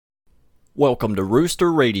Welcome to Rooster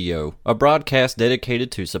Radio, a broadcast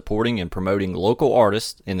dedicated to supporting and promoting local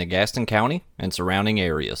artists in the Gaston County and surrounding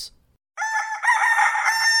areas.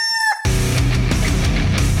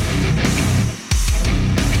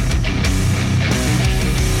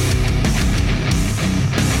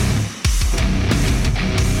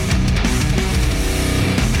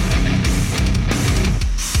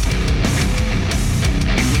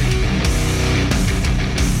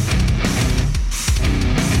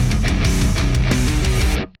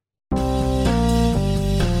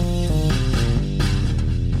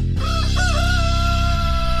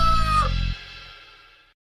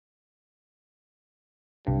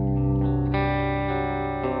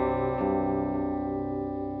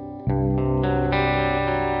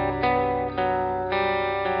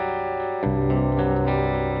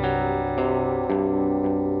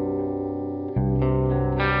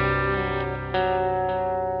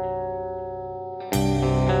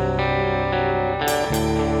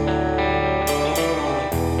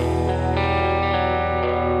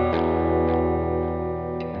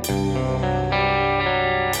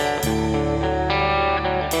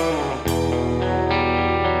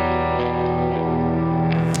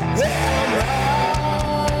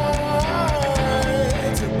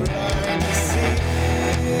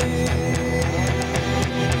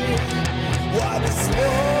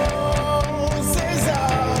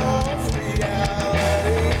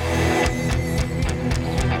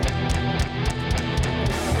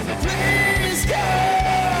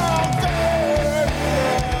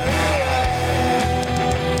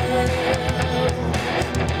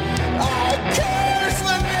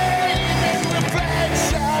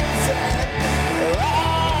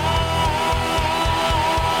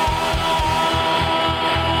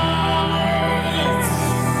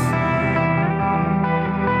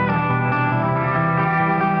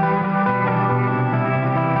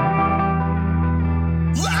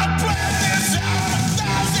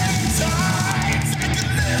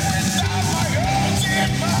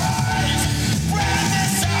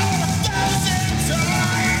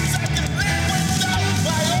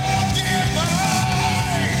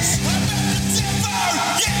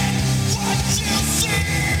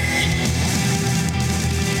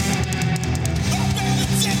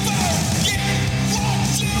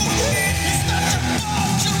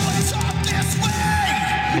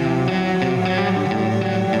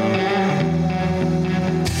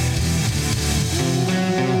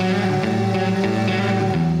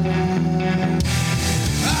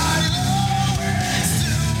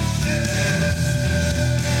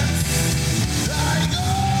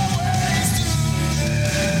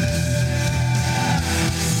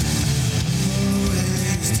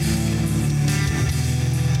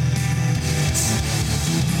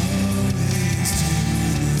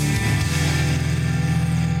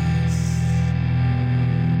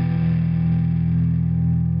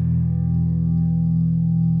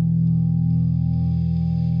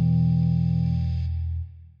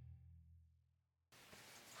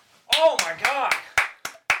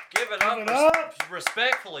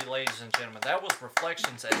 Respectfully, ladies and gentlemen, that was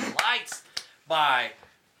Reflections and Lights by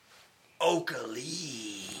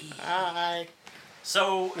Oakley. Hi.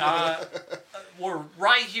 So, we're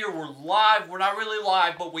right here. We're live. We're not really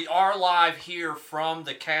live, but we are live here from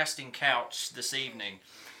the casting couch this evening.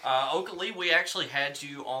 Oakley, we actually had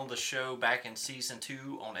you on the show back in Season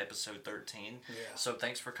 2 on Episode 13. Yeah. So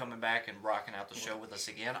thanks for coming back and rocking out the show with us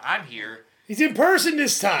again. I'm here. He's in person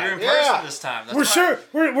this time. You're in person this time. That's we're right.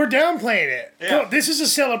 sure we're downplaying it. Yeah. This is a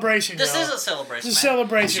celebration. This y'all. is a celebration. It's a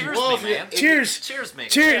celebration. Cheers, me, man. Cheers. Cheers, me.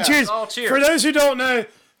 Cheers. Yeah. Cheers. All cheers. For those who don't know,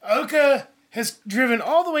 Oka has driven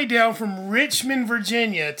all the way down from Richmond,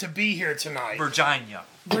 Virginia, to be here tonight.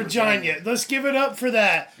 Virginia. Let's give it up for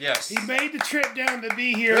that. Yes. He made the trip down to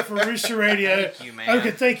be here for Rooster Radio. Thank you, man.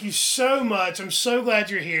 Oka, thank you so much. I'm so glad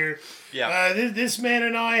you're here. Yeah. This man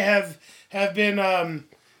and I have been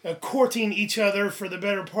courting each other for the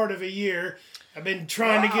better part of a year. I've been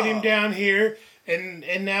trying to get him down here,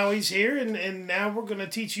 and now he's here, and now we're going to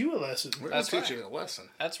teach you a lesson. We're going to teach you a lesson.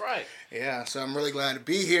 That's right. Yeah, so I'm really glad to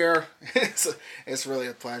be here. It's really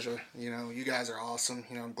a pleasure. You know, you guys are awesome.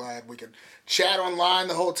 You know, I'm glad we could chat online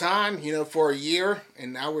the whole time, you know, for a year,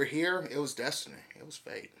 and now we're here. It was destiny. It was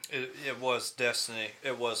fate. It was destiny.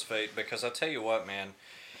 It was fate, because I tell you what, man,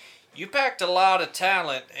 you packed a lot of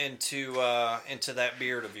talent into that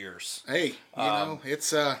beard of yours. Hey, you know,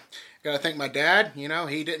 it's Got to thank my dad. You know,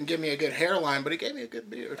 he didn't give me a good hairline, but he gave me a good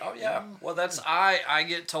beard. Oh yeah, well I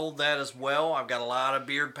get told that as well. I've got a lot of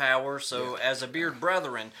beard power, so as a beard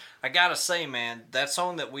brethren, I gotta say, man, that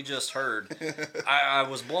song that we just heard, I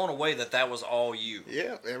was blown away that was all you.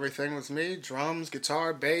 Yeah, everything was me. Drums,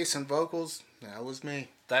 guitar, bass, and vocals. That was me.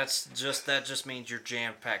 That just means you're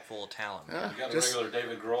jam packed full of talent, man. You got a regular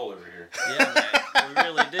David Grohl over here. Yeah, man, we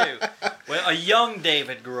really do. Well, a young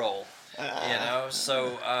David Grohl, you know.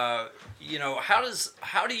 So, you know,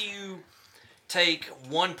 how do you take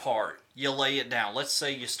one part, you lay it down? Let's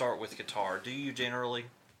say you start with guitar. Do you generally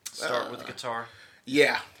start with guitar?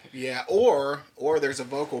 Yeah. Or there's a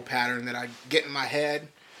vocal pattern that I get in my head.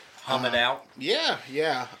 Hum it out? Yeah.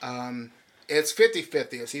 It's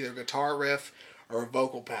 50-50. It's either a guitar riff or a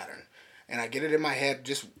vocal pattern. And I get it in my head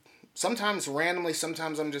just sometimes randomly.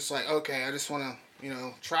 Sometimes I'm just like, okay, I just want to, you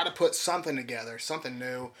know, try to put something together, something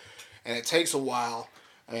new. And it takes a while.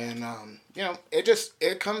 And, you know,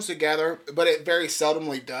 it comes together, but it very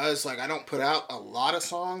seldomly does. Like, I don't put out a lot of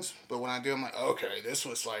songs, but when I do, I'm like, okay, this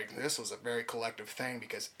was a very collective thing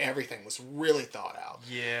because everything was really thought out.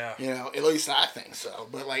 Yeah. You know, at least I think so.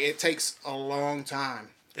 But, like, it takes a long time.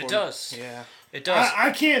 It does. Yeah. It does.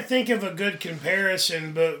 I can't think of a good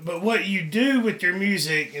comparison, but what you do with your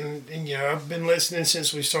music, and you know, I've been listening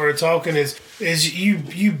since we started talking, is you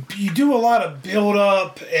do a lot of build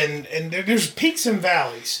up and there's peaks and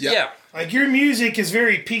valleys. Yeah. Like your music is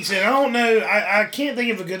very peaks, and I don't know, I can't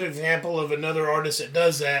think of a good example of another artist that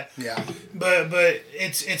does that. Yeah. But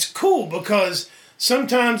it's cool because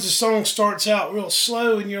sometimes the song starts out real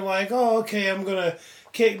slow, and you're like, oh, okay, I'm gonna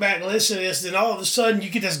kick back and listen to this, then all of a sudden you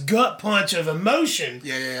get this gut punch of emotion.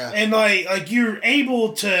 Yeah. And like you're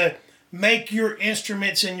able to make your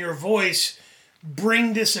instruments and your voice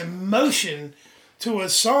bring this emotion to a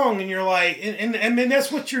song, and you're like, and I mean,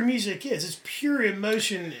 that's what your music is. It's pure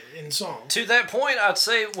emotion in song. To that point, I'd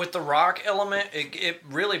say with the rock element, it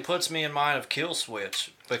really puts me in mind of Killswitch.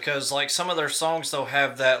 Because, like, some of their songs, they'll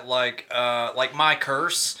have that, like My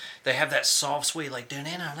Curse, they have that soft, sweet, like, and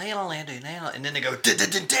then they go,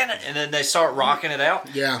 and then they start rocking it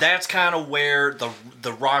out. Yeah. That's kind of where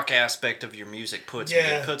the rock aspect of your music puts me.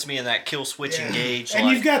 Yeah. It puts me in that Killswitch Engage. And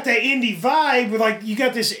like, you've got that indie vibe, with like, you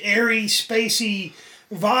got this airy, spacey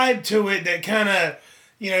vibe to it that kind of,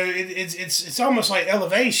 you know, it's almost like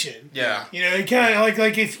elevation. Yeah. You know, it kind of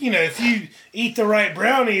like if, you know, if you eat the right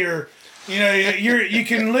brownie, or you know, you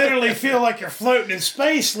can literally feel like you're floating in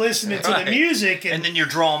space listening to the music, and then you're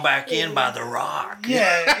drawn back in by the rock.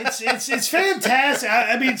 Yeah, it's fantastic.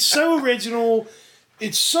 I mean, it's so original.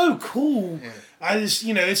 It's so cool. Yeah. I just,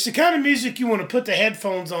 you know, it's the kind of music you want to put the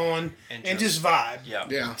headphones on and just vibe.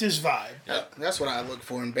 Yeah. Just vibe. Yeah. That's what I look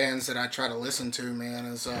for in bands that I try to listen to, man,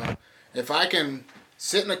 is if I can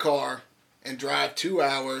sit in a car and drive 2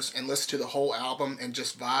 hours and listen to the whole album and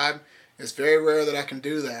just vibe, it's very rare that I can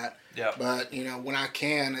do that. Yeah. But, you know, when I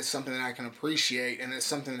can, it's something that I can appreciate, and it's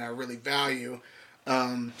something that I really value.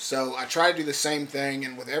 So I try to do the same thing,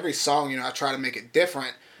 and with every song, you know, I try to make it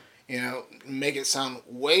different, you know, make it sound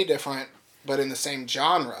way different, but in the same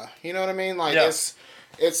genre. You know what I mean? Like, it's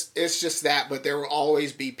just that, but there will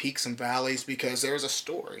always be peaks and valleys because there's a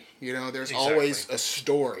story. You know, there's always a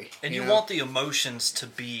story. And you want the emotions to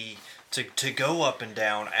be... To go up and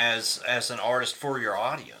down as an artist for your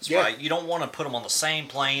audience, right? You don't want to put them on the same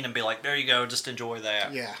plane and be like, there you go, just enjoy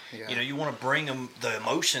that. Yeah. You know, you want to bring the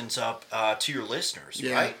emotions up to your listeners,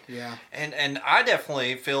 right? Yeah. And I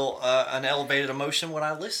definitely feel an elevated emotion when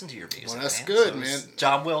I listen to your music. Well, that's man. good, so man.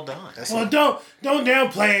 Job well done. Well, don't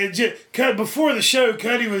downplay it. Before the show,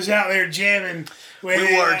 Cody was out there jamming. We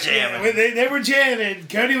were jamming. They were jamming.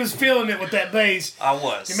 Cody was feeling it with that bass. I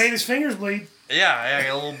was. He made his fingers bleed. Yeah, I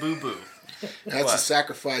got a little boo-boo. That's a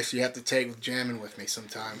sacrifice you have to take with jamming with me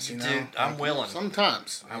sometimes, you know? Dude, I'm willing.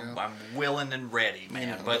 Sometimes. I'm willing and ready,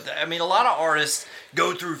 man. But, I mean, a lot of artists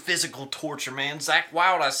go through physical torture, man. Zakk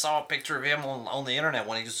Wylde, I saw a picture of him on the internet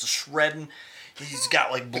when he was shredding. He's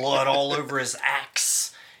got, like, blood all over his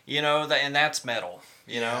axe, you know, and that's metal.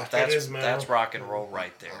 You know, that's rock and roll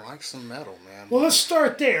right there. I like some metal, man. Well, let's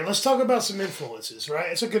start there. Let's talk about some influences,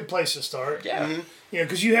 right? It's a good place to start. Yeah. You know,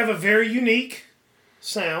 because you have a very unique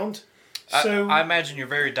sound. So I imagine you're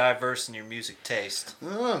very diverse in your music taste.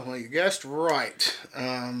 Oh, well, you guessed right.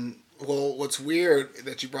 Well, what's weird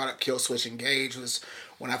that you brought up Killswitch Engage was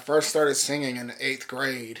when I first started singing in the 8th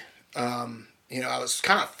grade, you know, I was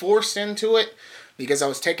kind of forced into it because I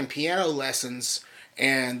was taking piano lessons,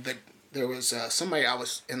 and there was somebody I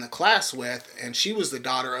was in the class with, and she was the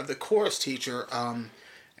daughter of the chorus teacher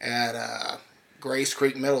at Grace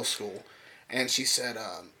Creek Middle School. And she said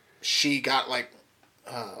she got like...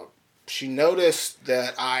 she noticed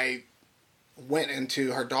that I went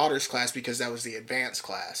into her daughter's class because that was the advanced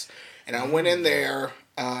class. And I went in there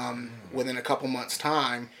within a couple months'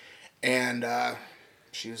 time, and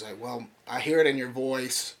she was like, well, I hear it in your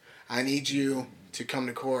voice. I need you to come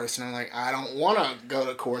to chorus. And I'm like, I don't want to go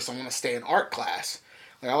to chorus. I want to stay in art class.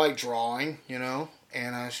 Like, I like drawing, you know.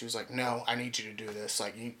 And she was like, no, I need you to do this.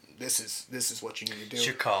 Like, this is what you need to do. It's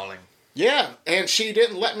your calling. Yeah, and she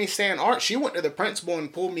didn't let me stay in art. She went to the principal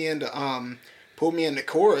and pulled me into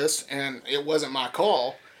chorus, and it wasn't my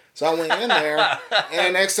call. So I went in there,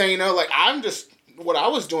 and next thing you know, like, what I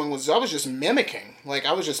was doing was I was just mimicking. Like,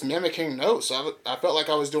 I was just mimicking notes. I felt like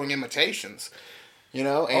I was doing imitations, you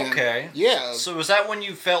know? And Okay. yeah. So was that when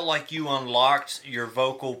you felt like you unlocked your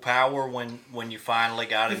vocal power when you finally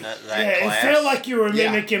got in that class? It felt like you were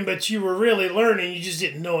Yeah. mimicking, but you were really learning. You just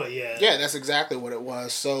didn't know it yet. Yeah, that's exactly what it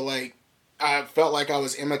was. So, like, I felt like I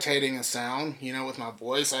was imitating a sound, you know, with my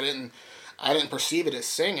voice. I didn't perceive it as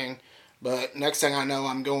singing. But next thing I know,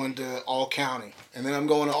 I'm going to all county, and then I'm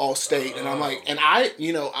going to all state, and I'm like, and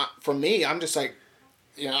for me, I'm just like,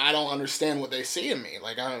 you know, I don't understand what they see in me.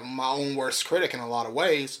 Like, I'm my own worst critic in a lot of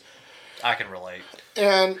ways. I can relate.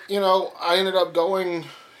 And, you know, I ended up going,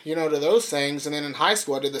 you know, to those things, and then in high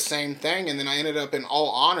school I did the same thing, and then I ended up in all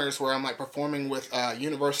honors where I'm like performing with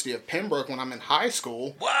University of Pembroke when I'm in high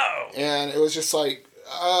school. Wow. And it was just like,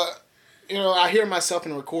 you know, I hear myself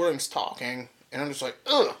in recordings talking, and I'm just like,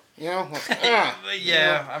 ugh. You know, like, Yeah, you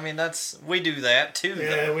know? I mean we do that too.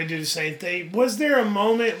 Yeah, Though. we do the same thing. Was there a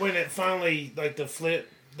moment when it finally, like, the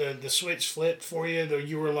switch flipped for you, that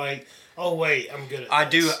you were like, oh wait, I'm good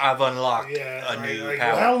at this? I've unlocked Yeah, a new like,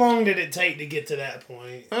 power. how long did it take to get to that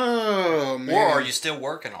point? Oh man. Or are you still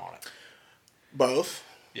working on it? Both?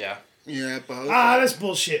 Yeah. Yeah, both. That's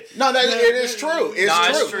bullshit. No, it is true.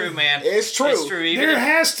 It's true, man. It's true. It's true. Even There if-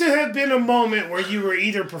 has to have been a moment where you were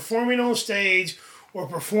either performing on stage or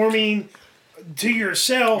performing to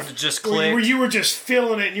yourself, Or just where clicked. you were just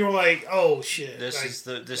feeling it, and you were like, "Oh shit!" This Like, is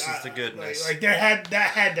the goodness. Like that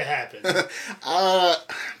had to happen.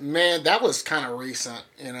 Man, that was kind of recent.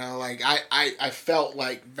 You know, like I felt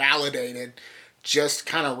like validated just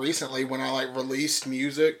kind of recently when I like released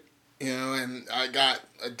music. You know, and I got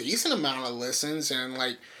a decent amount of listens, and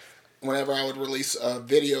like whenever I would release a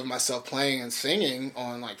video of myself playing and singing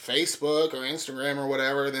on like Facebook or Instagram or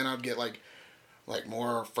whatever, then I'd get like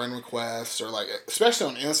more friend requests, or like especially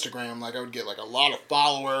on Instagram, like I would get like a lot of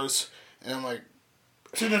followers, and I'm like,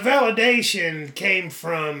 So the validation came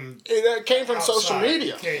from it came from social outside.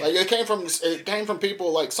 media. Okay. Like it came from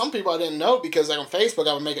people, like some people I didn't know, because like on Facebook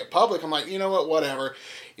I would make it public. I'm like, you know what, whatever.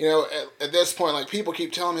 You know, at this point, like people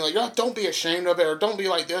keep telling me like, oh, don't be ashamed of it, or don't be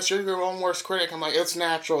like this. You're your own worst critic. I'm like, it's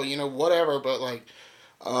natural, you know, whatever. But like,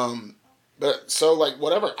 but so like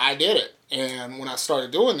whatever, I did it, and when I started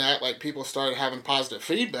doing that, like people started having positive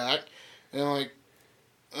feedback, and like,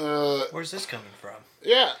 Where's this coming from?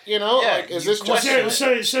 yeah, you know, Yeah, like is you this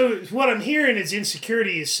just so what I'm hearing is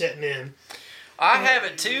insecurity is setting in. I have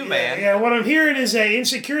it too, man. Yeah, what I'm hearing is that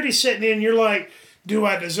insecurity setting in. You're like, do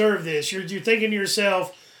I deserve this? You're thinking to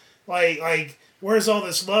yourself, like where's all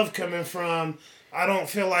this love coming from? I don't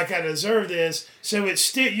feel like I deserve this. So it's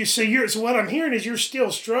still you. So what I'm hearing is you're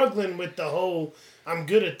still struggling with the whole I'm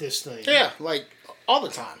good at this thing. Yeah, like all the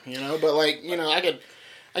time, you know. But like, you know, I could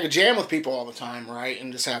jam with people all the time, right,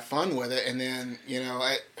 and just have fun with it. And then, you know,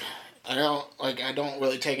 I don't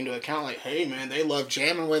really take into account like, hey man, they love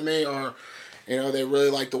jamming with me, or you know, they really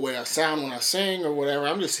like the way I sound when I sing or whatever.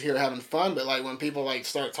 I'm just here having fun. But like when people like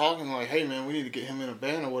start talking like, hey man, we need to get him in a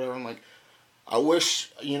band or whatever, I'm like, I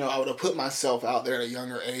wish, you know, I would have put myself out there at a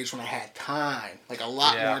younger age when I had time, like a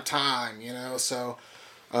lot Yeah. more time, you know. So,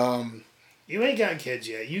 You ain't got kids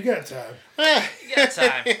yet. You got time. You got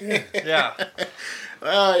time. Yeah.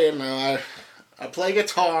 Well, you know, I play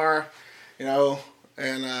guitar, you know,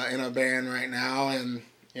 and in a band right now, and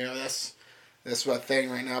you know that's my thing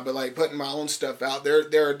right now. But like putting my own stuff out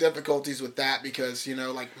there are difficulties with that because you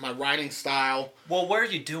know, like my writing style. Well, where are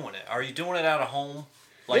you doing it? Are you doing it out of home?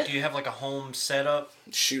 Like, Yeah. do you have like a home setup?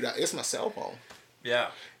 Shoot, it's my cell phone. Yeah.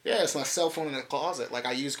 Yeah, it's my cell phone in the closet. Like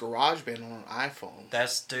I use GarageBand on an iPhone.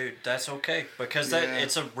 That's okay because Yeah.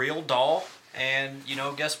 it's a real DAW, and you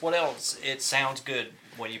know, guess what else? It sounds good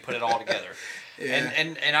when you put it all together. Yeah.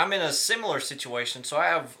 And I'm in a similar situation. So I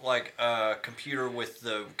have like a computer with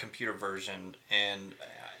the computer version, and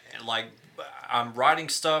like I'm writing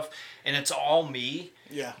stuff, and it's all me.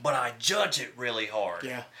 Yeah. But I judge it really hard.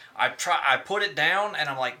 Yeah. I put it down, and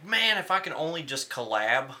I'm like, man, if I could only just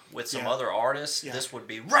collab with some Yeah. other artists, Yeah. this would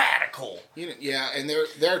be radical. You know, yeah, and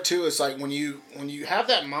there too. It's like when you have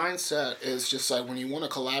that mindset, is just like when you want to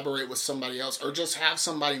collaborate with somebody else or just have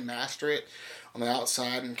somebody master it, on the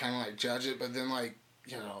outside and kind of like judge it, but then like,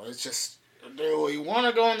 you know, it's just, do we want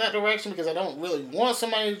to go in that direction? Because I don't really want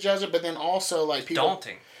somebody to judge it, but then also like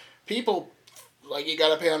Daunting. People, like, you got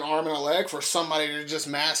to pay an arm and a leg for somebody to just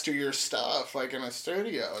master your stuff, like in a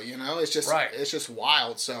studio, you know? It's just, It's just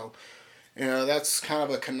wild. So, you know, that's kind of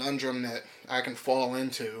a conundrum that I can fall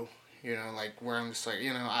into, you know, like where I'm just like,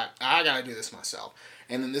 you know, I got to do this myself.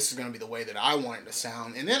 And then this is going to be the way that I want it to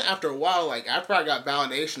sound. And then after a while, like, after I got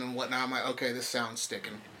validation and whatnot, I'm like, okay, this sounds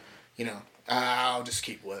sticking, you know? I'll just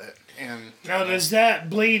keep with it. And now, does that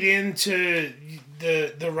bleed into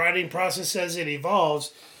the writing process as it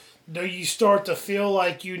evolves? Do you start to feel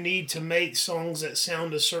like you need to make songs that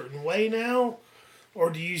sound a certain way now, or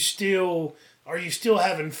are you still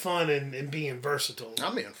having fun and being versatile?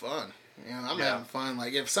 I'm being fun. You know, I'm having fun.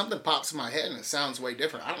 Like, if something pops in my head and it sounds way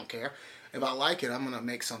different, I don't care. If I like it, I'm gonna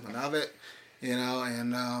make something of it. You know,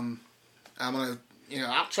 and I'm gonna. You know,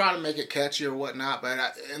 I'll try to make it catchy or whatnot, but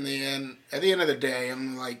at the end of the day,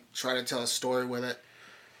 I'm like try to tell a story with it.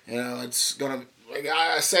 You know, it's gonna like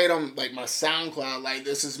I say it on like my SoundCloud, like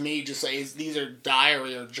this is me just like these are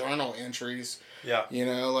diary or journal entries. Yeah. You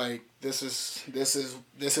know, like this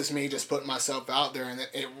is me just putting myself out there, and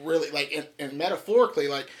it really like and metaphorically,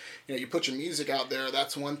 like, you know, you put your music out there,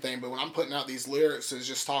 that's one thing, but when I'm putting out these lyrics, it's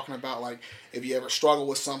just talking about like if you ever struggle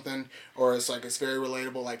with something, or it's like it's very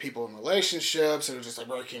relatable, like people in relationships that are just like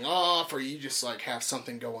breaking off, or you just like have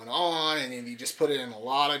something going on, and then you just put it in a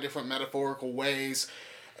lot of different metaphorical ways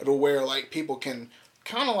to where like people can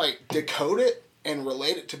kind of like decode it and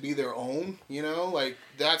relate it to be their own, you know, like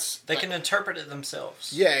they can interpret it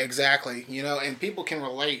themselves. Yeah, exactly. You know, and people can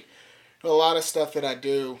relate to a lot of stuff that I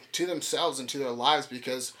do to themselves and to their lives,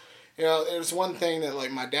 because, you know, there's one thing that like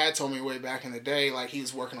my dad told me way back in the day, like he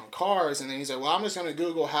was working on cars, and then he's like, well, I'm just going to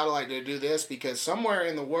Google how to do this, because somewhere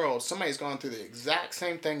in the world somebody's gone through the exact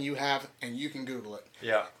same thing you have, and you can Google it.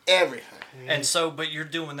 Yeah. Everything. And so, but you're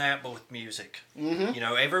doing that, but with music. Mm-hmm. You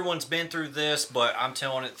know, everyone's been through this, but I'm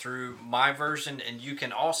telling it through my version, and you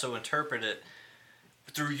can also interpret it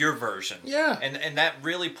through your version. Yeah. And that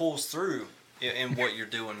really pulls through in what you're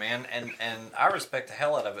doing, man. And I respect the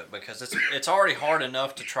hell out of it, because it's already hard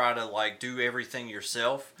enough to try to like do everything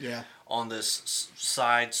yourself. Yeah. On this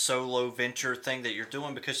side solo venture thing that you're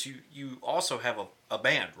doing, because you also have a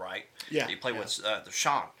band, right? Yeah. You play with the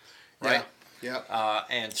Sean, right? Yeah.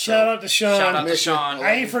 And Shout out to Sean. Shout out to Sean.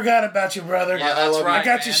 I ain't forgot about you, brother. Yeah, that's right. I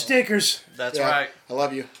got man. your stickers. That's Yeah. right. I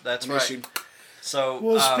love you. That's I miss right. you. So,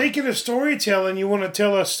 Well, speaking of storytelling, you want to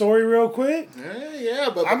tell a story real quick?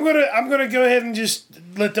 Yeah, but I'm gonna go ahead and just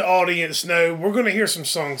let the audience know we're gonna hear some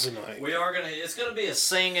songs tonight. we are it's gonna be a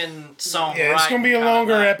singing song. Yeah, it's gonna be a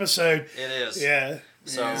longer episode. It is. Yeah.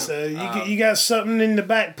 So you got something in the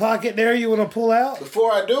back pocket there you want to pull out?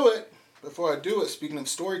 Before I do it, speaking of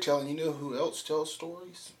storytelling, you know who else tells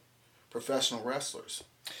stories? Professional wrestlers.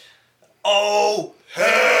 Oh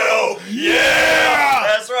hell yeah!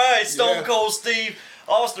 That's right, Stone Cold Steve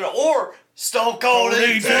Austin or Stone Cold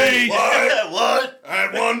E.T. What? I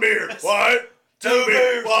had 1 beer. What? 2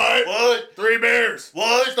 beers. What? 3 beers.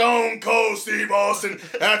 What? Stone Cold Steve Austin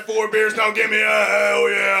had 4 beers. Now give me a hell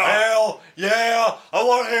yeah. Hell yeah! I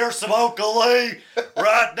want to hear some Uncle Lee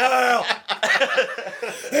right now.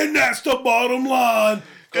 And that's the bottom line.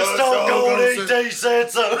 Because Stone Cold E.T. said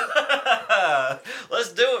so.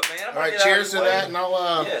 Let's do it, man. All right, cheers to that, and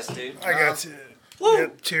I'll Yes, dude. I got you. Woo.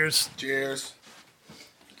 Yep, cheers. cheers.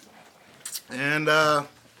 And I'll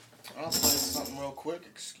play something real quick.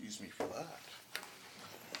 Excuse me for that.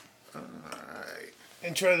 All right.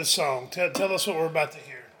 Intro the song. Tell us what we're about to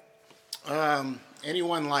hear.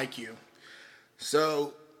 Anyone Like You.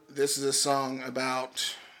 So this is a song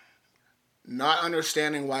about not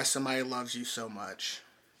understanding why somebody loves you so much,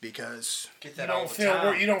 because Get You that all don't the feel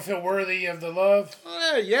time. you don't feel worthy of the love.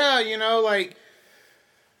 yeah, you know, like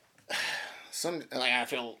I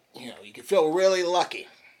feel, you know, you can feel really lucky.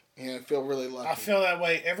 You know, feel really lucky. I feel that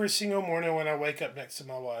way every single morning when I wake up next to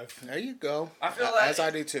my wife. There you go. I feel that as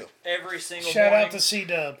I do too. every single Shout morning. out to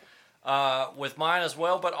C-Dub. With mine as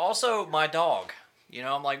well, but also my dog. You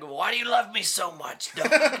know, I'm like, why do you love me so much,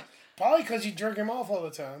 dog? Probably because you jerk him off all the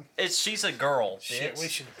time. She's a girl. Shit,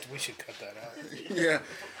 bitch. we should cut that out. Yeah,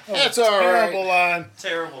 that's all right. Terrible line.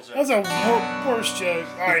 Terrible joke. That's a worse joke.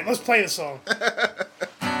 All right, let's play the song.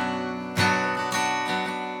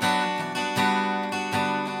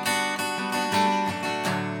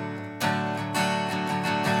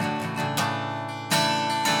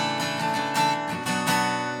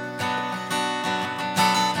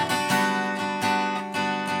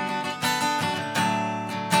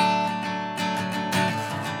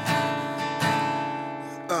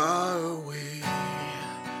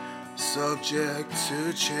 subject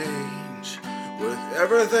to change with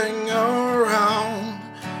everything around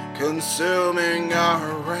consuming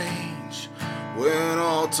our range. When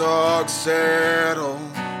all talks settle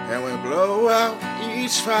and we blow out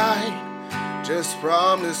each fight, just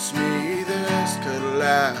promise me this could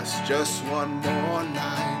last just one more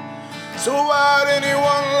night. So why'd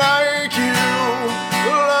anyone like you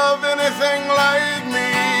love anything like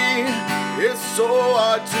me? It's so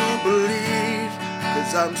hard to believe,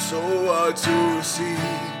 'cause I'm so hard to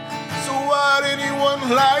receive. So why'd anyone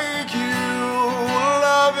like you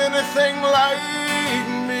love anything like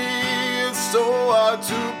me? It's so hard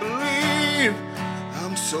to believe,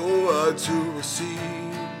 I'm so hard to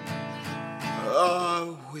receive. Are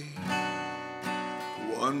we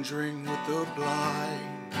wandering with the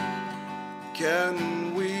blind?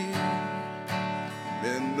 Can we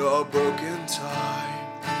mend our broken time?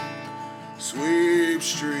 Sweep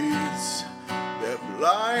streets that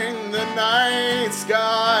blind the night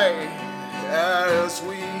sky as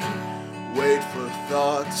we wait for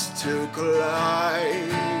thoughts to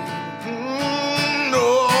collide.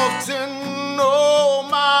 Often all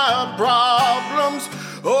my problems,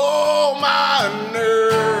 all my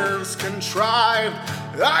nerves contrived.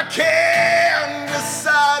 I can't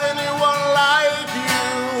decide anyone like you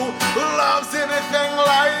loves anything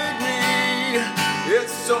like me.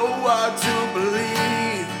 It's so hard to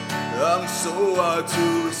believe, I'm so hard to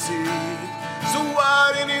receive. So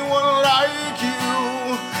why'd anyone like you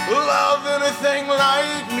love anything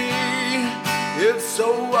like me? It's so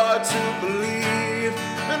hard to believe,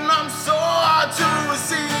 and I'm so hard to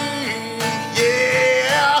receive.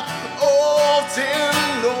 Yeah, often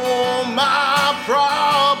all my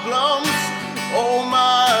problems, all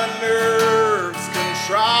my nerves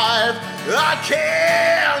contrived. I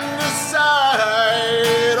can't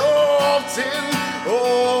decide. Often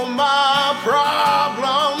all my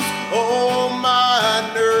problems, all my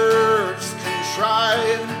nerves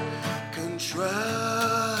contrived.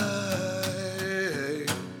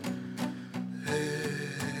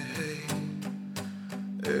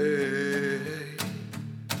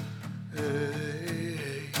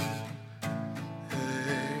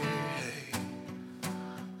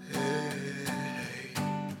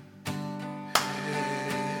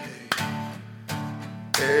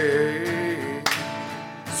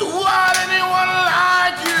 So why'd anyone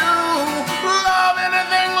like you love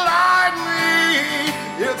anything like me?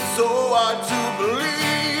 It's so hard to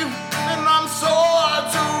believe, and I'm so hard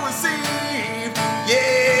to receive.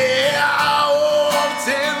 Yeah,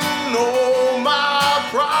 often all my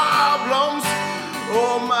problems,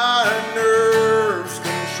 all my nerves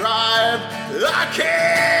contrived. I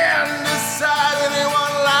can't decide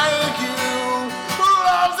anyone like you who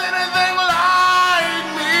loves anything like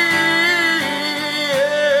me.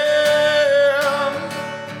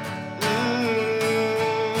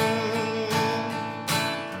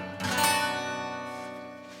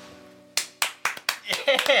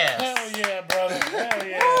 Yes. Hell yeah, brother. Hell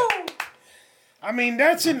yeah. I mean,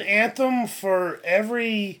 that's an anthem for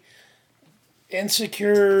every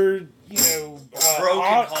insecure, Broken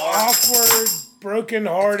heart. awkward,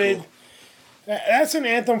 broken-hearted. That's an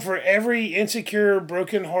anthem for every insecure,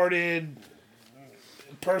 broken-hearted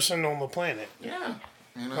person on the planet. Yeah.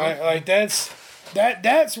 You know? Like that's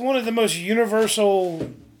one of the most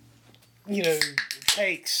universal,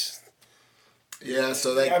 takes Yeah,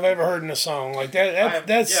 so I've ever heard in a song. Like that. I would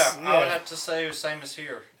That's have to say the same as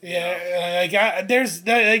here. Yeah,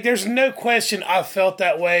 there's no question I felt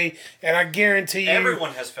that way, and I guarantee you,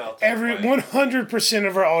 Everyone has felt that way. 100%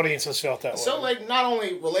 of our audience has felt that way. So, like, not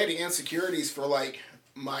only relating insecurities for, like,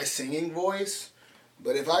 my singing voice,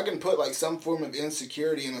 but if I can put, like, some form of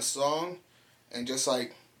insecurity in a song and just,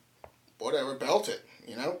 like, whatever, belt it,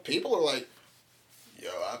 people are like, yo,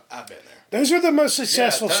 I've been there. Those are the most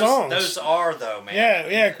successful songs. Those are, though, man.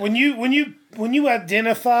 Yeah. When you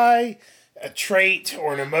identify a trait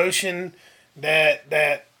or an emotion that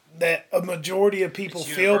a majority of people It's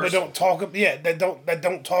feel but universal. don't talk. That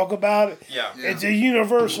don't talk about it. Yeah. It's a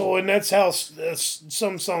universal, and that's how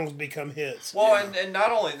some songs become hits. Well, and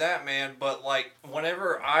not only that, man, but like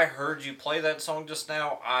whenever I heard you play that song just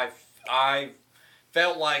now, I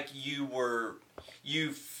felt like you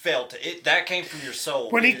felt it. That came from your soul.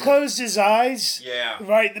 When he closed his eyes, Yeah.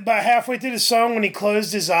 right about halfway through the song, when he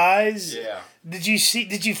closed his eyes, Yeah. Did you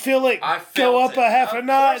feel it I go felt up it. a half a Of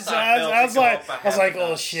notch? course I felt I it was go like, up a half a oh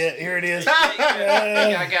notch. shit, here it is.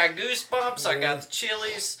 I got goosebumps. I got the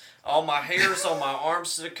chilies. All my hairs on my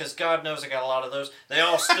arms, because God knows I got a lot of those. They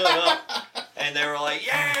all stood up, and they were like,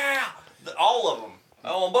 "Yeah!" All of them,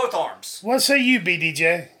 on both arms. What say you,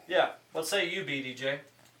 BDJ? Yeah. What say you, BDJ?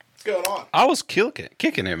 What's going on? I was kicking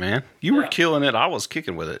it, man. You were Yeah. killing it. I was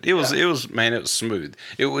kicking with it. It was man. It was smooth.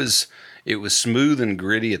 It was smooth and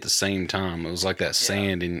gritty at the same time. It was like that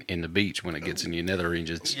sand in the beach when it gets in your nether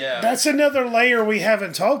regions. Yeah. That's another layer we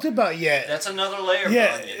haven't talked about yet. That's another layer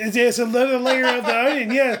Yeah, of onion. it's another layer of the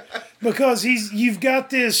onion. Yeah, because you've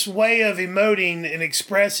got this way of emoting and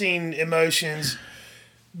expressing emotions,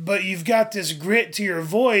 but you've got this grit to your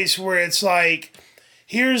voice where it's like,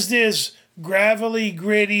 here's this gravelly,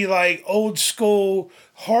 gritty, like old school,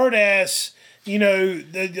 hard ass. You know,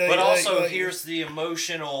 But also, here's the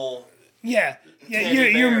emotional. yeah.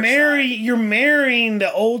 Teddy You're bear you're marrying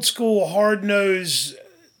the old school hard nosed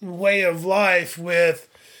way of life with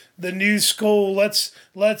the new school. Let's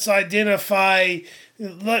identify,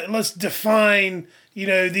 let's define,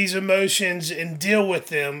 these emotions and deal with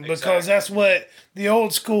them, because Exactly. that's what the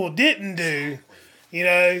old school didn't do.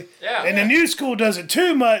 Yeah. And the new school does it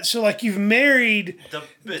too much. So like you've married,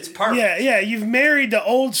 It's perfect. yeah, you've married the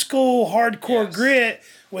old school hardcore Yes. grit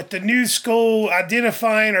with the new school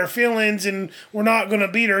identifying our feelings, and we're not going to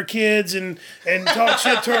beat our kids and talk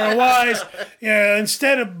shit to our wives.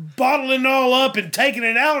 Instead of bottling it all up and taking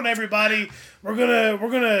it out on everybody, we're gonna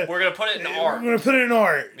We're gonna put it in art. put it in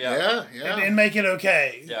art Yeah. Yeah. and make it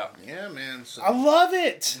okay. Yeah. Yeah, man. So, I love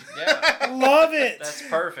it. Yeah. I love it. That's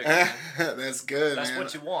perfect. man. that's good, That's man.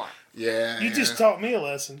 what you want. Yeah. You yeah. just taught me a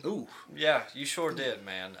lesson. Ooh. Yeah, you sure did,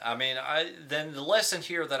 man. I mean, then the lesson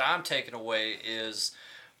here that I'm taking away is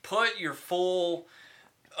put your full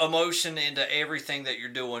emotion into everything that you're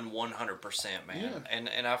doing 100%, man.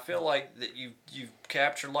 And I feel like that you've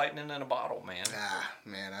captured lightning in a bottle, man. Ah,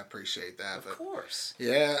 man, I appreciate that. Of But course.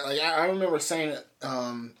 yeah, like I remember saying it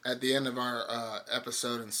at the end of our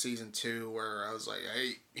episode in season 2, where I was like,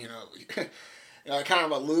 hey, I kind of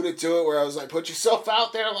alluded to it, where I was like, put yourself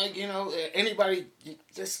out there, like, anybody,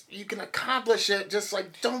 you can accomplish it. Just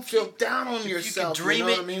like, don't feel down on yourself. You can dream you know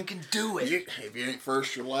it, what I mean? you can do it. If you ain't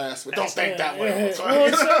first, you're last. But don't think that way.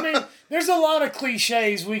 Well, I mean, there's a lot of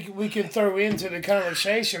cliches we can throw into the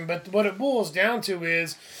conversation, but what it boils down to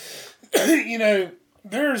is,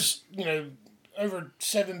 there's over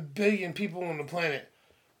 7 billion people on the planet.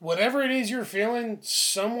 Whatever it is you're feeling,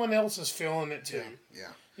 someone else is feeling it too. Yeah.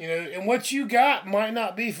 And what you got might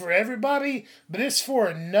not be for everybody, but it's for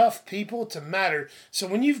enough people to matter. So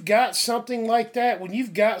when you've got something like that, when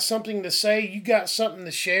you've got something to say, you got something to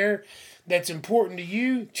share that's important to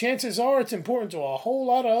you, chances are it's important to a whole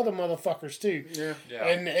lot of other motherfuckers too. Yeah. Yeah.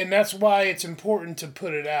 And that's why it's important to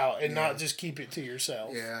put it out and not just keep it to yourself.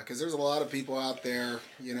 Yeah, because there's a lot of people out there,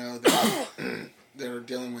 that, that are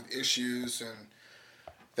dealing with issues and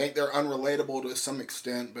think they're unrelatable to some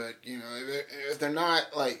extent, but if they're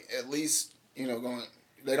not, like, at least going,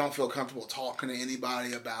 they don't feel comfortable talking to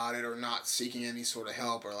anybody about it, or not seeking any sort of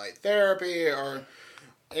help or like therapy or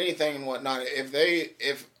anything and whatnot.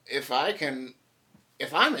 If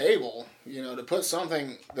I'm able to put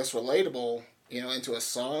something that's relatable into a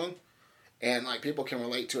song, and like people can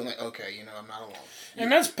relate to it, like, okay, I'm not alone. And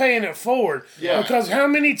that's paying it forward. Yeah. Because how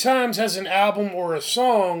many times has an album or a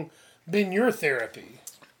song been your therapy?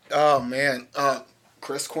 Oh man,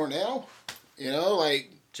 Chris Cornell, like,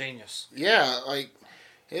 Genius. yeah, like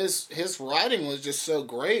his writing was just so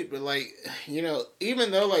great, but like,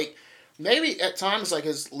 even though like maybe at times like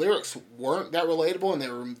his lyrics weren't that relatable and they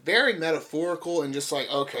were very metaphorical and just like,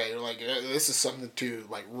 okay, like this is something to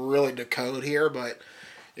like really decode here, but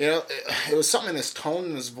it was something in his tone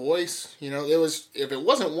and his voice. It was, if it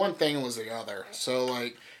wasn't one thing, it was the other. So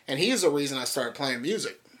like, and he's the reason I started playing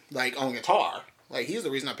music, like on guitar. Like, he's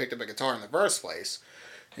the reason I picked up a guitar in the first place.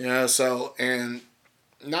 So, and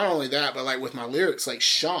not only that, but like with my lyrics, like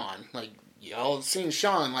Sean, like y'all have seen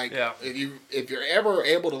Sean, like, Yeah. if you're ever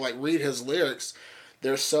able to like read his lyrics,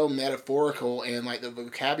 they're so metaphorical, and like the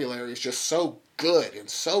vocabulary is just so good and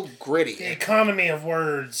so gritty. The economy of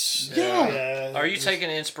words. Yeah. Are you taking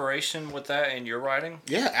inspiration with that in your writing?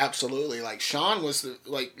 Yeah, absolutely. Like Sean was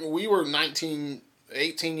like, we were 18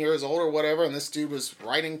 years old or whatever, and this dude was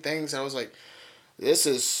writing things. I was like, this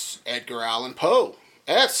is Edgar Allan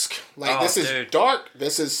Poe-esque. Like, Oh, this is dude. dark.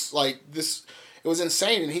 This is like this. It was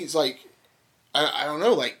insane, and he's like, I don't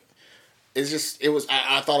know, like, it's just, it was.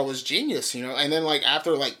 I thought it was genius, And then like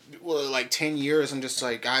after like 10 years, I'm just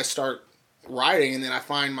like, I start writing, and then I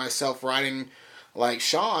find myself writing like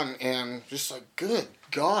Sean, and just like, good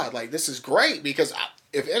God, like this is great, because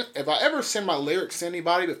if I ever send my lyrics to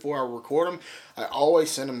anybody before I record them, I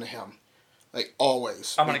always send them to him. Like,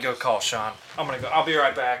 always. I'm gonna go call Sean. I'll be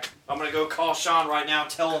right back. I'm gonna go call Sean right now and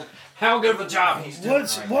tell him how good of a job he's doing.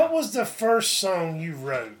 What was the first song you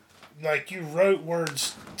wrote? Like, you wrote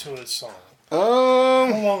words to a song. How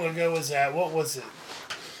long ago was that? What was it?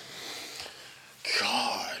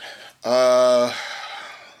 God.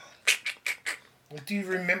 Do you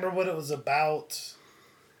remember what it was about?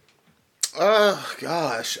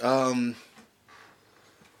 Gosh.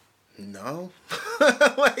 No.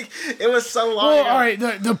 Like, it was so long Well, ago. all right.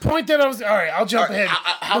 The point that I was... All right, I'll jump ahead.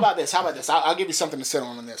 How about this? I'll give you something to sit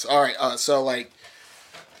on this. All right. So, like,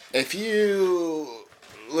 if you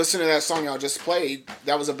listen to that song y'all just played,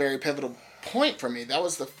 that was a very pivotal point for me. That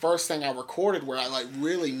was the first thing I recorded where I, like,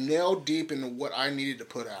 really nailed deep into what I needed to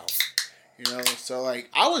put out. You know? So, like,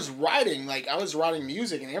 I was writing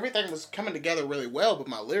music, and everything was coming together really well, but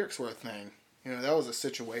my lyrics were a thing. You know, that was a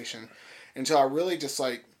situation. Until I really just,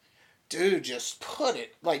 like, dude, just put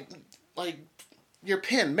it, like your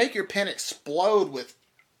pen, make your pen explode with,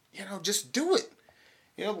 you know, just do it.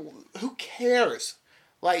 You know, who cares?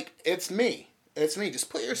 Like, it's me. Just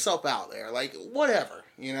put yourself out there. Like, whatever,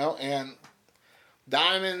 you know? And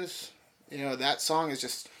Diamonds, you know, that song is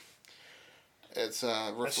just, it's,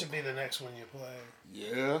 that should be the next one you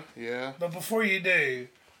play. Yeah. But before you do,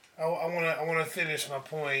 I want to finish my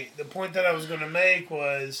point. The point that I was going to make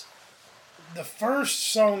was the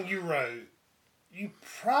first song you wrote, you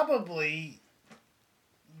probably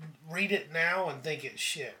read it now and think it's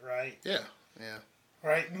shit, right? Yeah.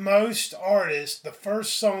 Right? Most artists, the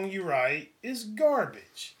first song you write is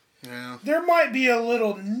garbage. Yeah. There might be a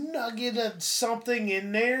little nugget of something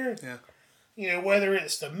in there. Yeah. You know, whether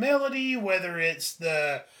it's the melody, whether it's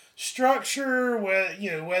the structure,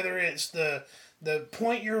 whether it's the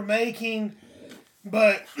point you're making.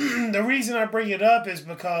 But the reason I bring it up is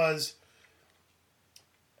because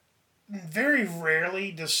very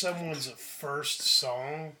rarely does someone's first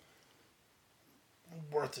song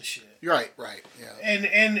worth a shit. Right, yeah.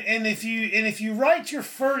 And if you write your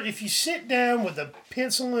first, if you sit down with a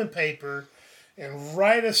pencil and paper and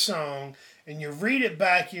write a song and you read it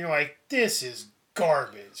back and you're like, this is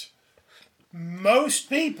garbage, most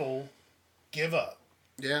people give up.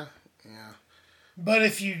 Yeah. But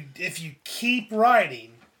if you keep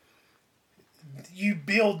writing, you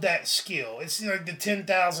build that skill. It's like the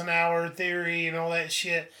 10,000 hour theory and all that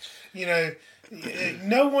shit. You know,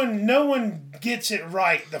 no one gets it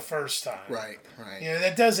right the first time. Right. You know,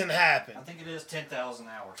 that doesn't happen. I think it is 10,000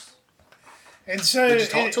 hours. And so Did you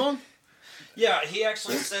talk to him? Yeah, he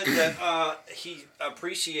actually said that he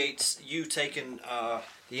appreciates you taking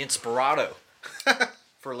the Inspirato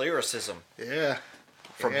for lyricism Yeah.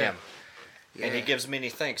 from him. Yeah. And he gives many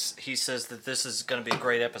thanks. He says that this is going to be a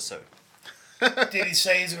great episode. Did he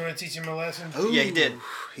say he's going to teach him a lesson? Ooh, Yeah, he did.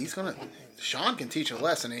 Sean can teach a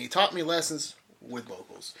lesson, and he taught me lessons with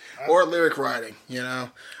vocals or lyric writing. You know.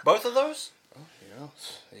 Both of those? You know,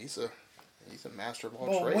 he's a master of all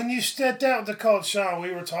Well, trades. when you stepped out to call Sean,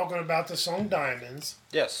 we were talking about the song Diamonds.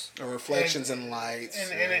 Yes. Or Reflections and Lights.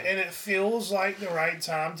 And it feels like the right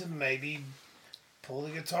time to maybe pull the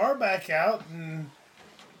guitar back out and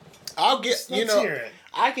Let's hear it.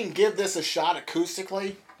 I can give this a shot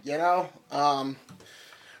acoustically, you know,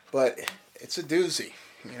 but it's a doozy,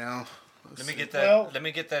 you know. Let me get that. Well- let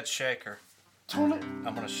me get that shaker. Tone it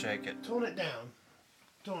I'm gonna shake it. down.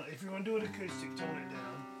 If you're going to do it acoustic, tone it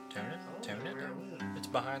down. Tune it Where down. will? It's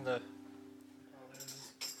behind the.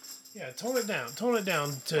 Yeah, tone it down. Tone it down.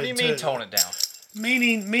 What do you mean tone it down?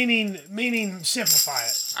 Meaning simplify it.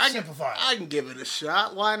 Simplify it. I can give it a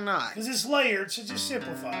shot. Why not? Because it's layered, so just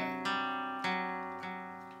simplify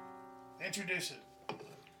it. Introduce it.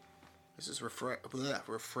 This is Reflection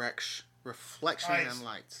Nice. and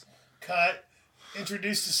Lights. Cut.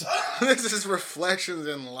 Introduce the song. This is Reflections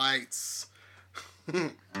and Lights.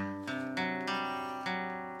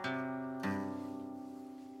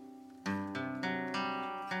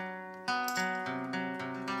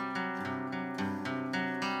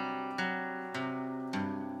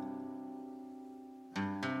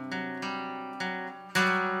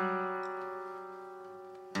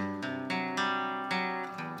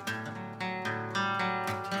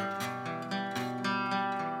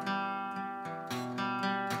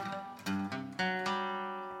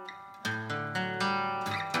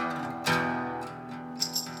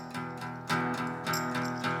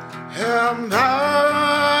 Am I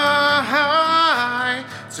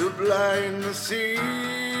too blind to see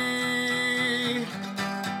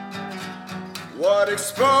what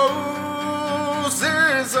exposes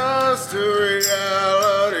us to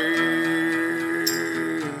reality?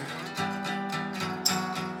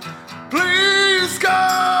 Please comfort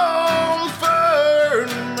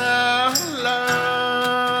my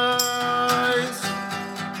lies.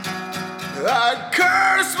 I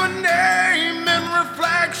curse my name in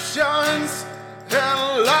reflections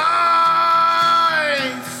and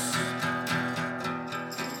lies.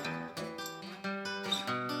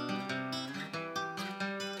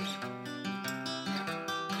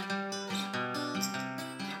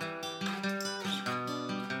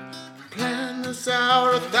 this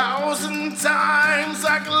out 1,000 times.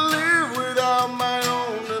 I can live without my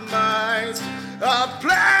own demise. I've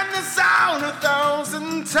planned this out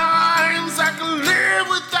 1,000 times. I can live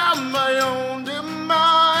without my own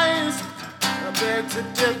demise. I beg to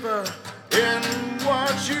differ in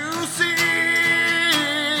what you see.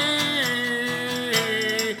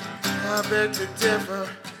 I beg to differ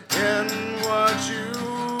in what you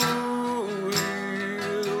will.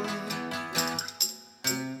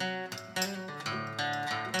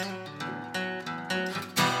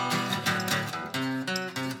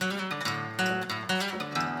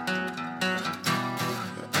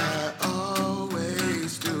 I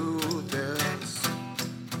always do this.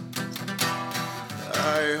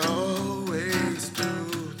 I always do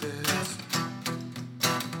this.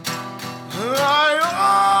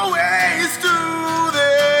 I always do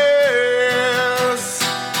this.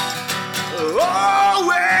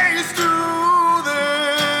 Always do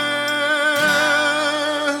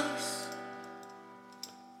this.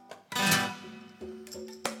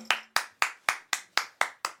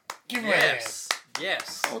 Give me a hand.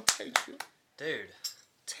 Yes. I'll take you. Dude,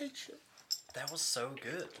 Take you. that was so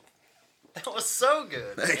good. That was so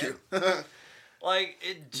good. Thank man. you. Like,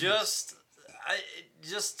 it just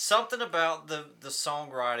something about the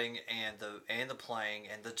songwriting and the playing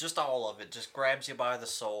and just all of it just grabs you by the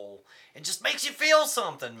soul and just makes you feel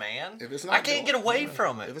something, man. If it's not I can't get away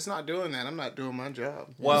from If it. it's not doing that, I'm not doing my job.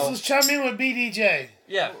 Well, Let's chime in with BDJ.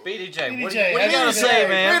 yeah, BDJ. What, BDJ, what you gotta BDJ, say,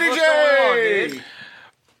 man? What's going on, dude?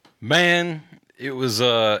 Man, it was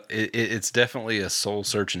it's definitely a soul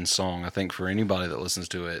searching song. I think for anybody that listens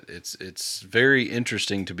to it, it's very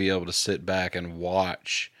interesting to be able to sit back and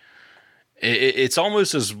watch. It's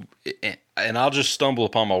almost as, and I'll just stumble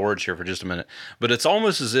upon my words here for just a minute, but it's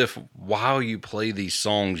almost as if while you play these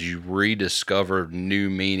songs, you rediscover new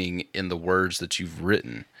meaning in the words that you've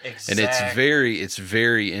written, and it's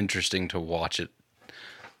very interesting to watch it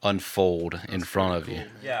unfold in front of you.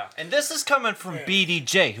 Yeah, and this is coming from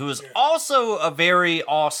BDJ, who is also a very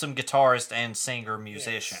awesome guitarist and singer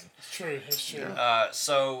musician. It's true. It's true.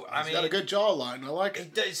 So I He's mean, got a good jawline. I like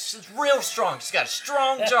it. it's real strong. He's got a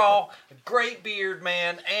strong jaw, a great beard,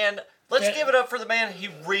 man, and let's Yeah. give it up for the man who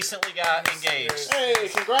recently got engaged. Hey,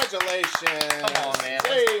 congratulations. Come on, man. Let's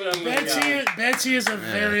Hey. give it up for the guy. Betsy is a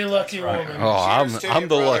very lucky woman. Oh, Cheers to I'm you,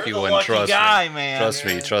 the brother. lucky You're the one. lucky Trust guy, me. man.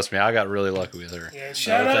 Trust me. I got really lucky with her. Yeah,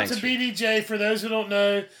 shout out thanks to for- BDJ. For those who don't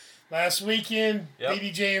know, last weekend, Yep.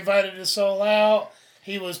 BDJ invited us all out.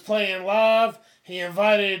 He was playing live. He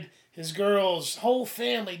invited his girl's whole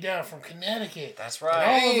family down from Connecticut. That's And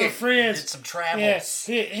right. all of her friends. Did some travels. Yes,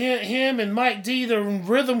 him and Mike D, the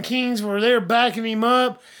Rhythm Kings, were there backing him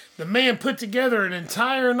up. The man put together an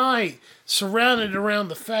entire night surrounded around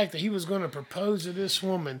the fact that he was going to propose to this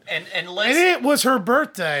woman. And And let's it was her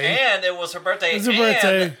birthday. and it was her birthday. It was her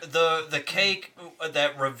and birthday. the cake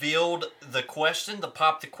that revealed the question,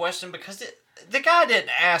 popped the question, because the guy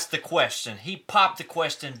didn't ask the question. He popped the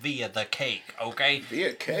question via the cake. Okay. Be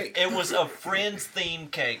a cake. It was a Friends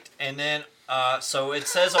themed cake, and then so it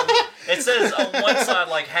says on one side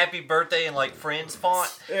like "Happy Birthday" in like Friends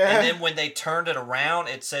font, and then when they turned it around,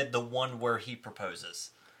 it said the one where he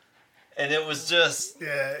proposes, and it was just Yeah,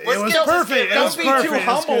 it Let's was get- let's perfect. get- It was don't be perfect. too It was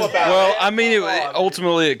humble good. about Well, it. I mean, Come on,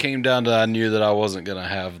 ultimately it came down to I knew that I wasn't going to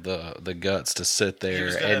have the guts to sit there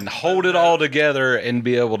was gonna and hold it all together and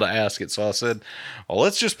be able to ask it. So I said, well,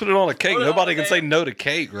 let's just put it on a cake. Put it on Nobody a can cake. say no to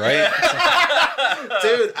cake, right?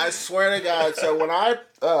 Dude, I swear to God. So when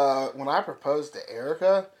I proposed to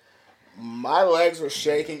Erica, my legs were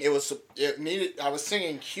shaking. I was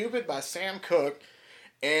singing "Cupid" by Sam Cooke,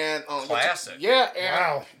 and Classic. Yeah, and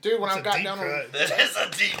Wow. dude, when That's I a got deep down on cut. that is a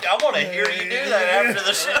deep. I want to hear you do that after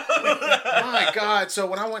the show. my God, so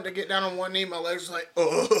when I went to get down on one knee, my legs were like,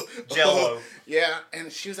 Jello. Yeah,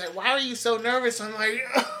 and she was like, "Why are you so nervous?" I'm like,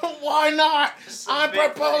 "Why not? a I'm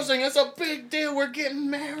big proposing. It's a big deal. We're getting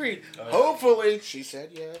married. Hopefully." She said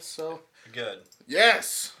yes. So Good.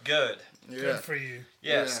 yes, Good. yeah. Good for you.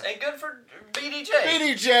 Yes, Yeah. and good for BDJ.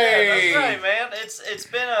 BDJ. Yeah, that's right, man. It's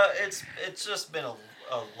just been a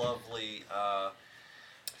lovely.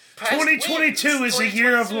 2022 is a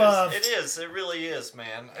year of 2022 love. It is. It really is,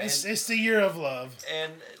 man. It's the year of love.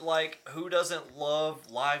 And like, who doesn't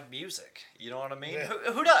love live music? You know what I mean? Yeah.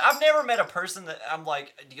 Who does? I've never met a person that I'm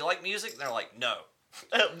like, do you like music? And they're like, no.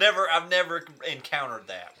 I've never encountered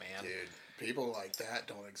that, man. Dude, people like that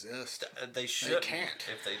don't exist. They should. can't.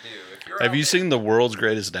 If they do. If you're Have out you there- seen The World's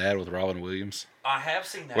Greatest Dad with Robin Williams? I have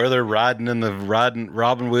seen that. Where they're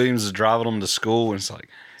Robin Williams is driving them to school, and it's like,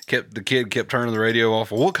 the kid kept turning the radio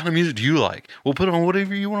off. Well, what kind of music do you like? We'll put on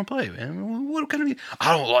whatever you want to play, man. What kind of music?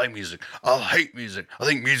 I don't like music. I hate music. I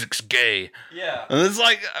think music's gay. Yeah. And it's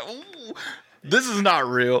like, ooh, this is not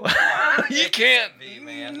real. You can't. Be,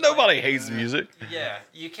 man. Nobody hates music. Yeah,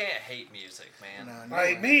 you can't hate music, man. No,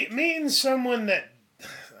 Like meeting someone that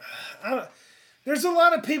there's a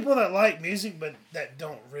lot of people that like music, but that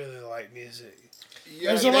don't really like music. Yeah,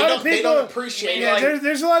 There's a lot of they people. don't appreciate Yeah, it.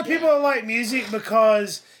 there's a lot of people that like music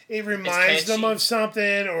because it reminds them catchy. of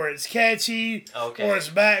something, or it's catchy, Okay. or it's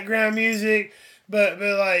background music. But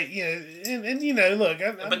like and you know, look,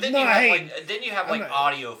 I'm But then not you have hating. like not-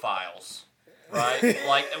 audio files, right?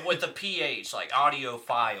 Like with the pH, like audio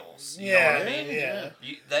files. You know Yeah, what I mean? yeah.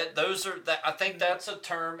 I think that's a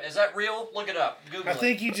term. Is that real? Look it up. Google I it.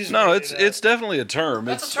 think you just No, made it's it up. it's definitely a term.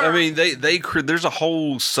 That's It's a term. I mean there's a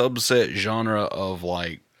whole subset genre of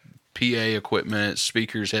like PA equipment,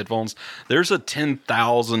 speakers, headphones. There's a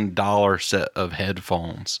 $10,000 set of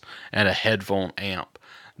headphones and a headphone amp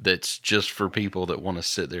that's just for people that want to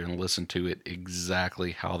sit there and listen to it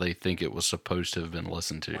exactly how they think it was supposed to have been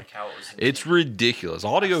listened to. Like how it was It's intended. ridiculous.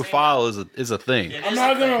 Audiophile is a thing. It I'm is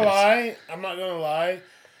not a gonna thing. lie. I'm not gonna lie.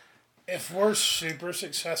 If we're super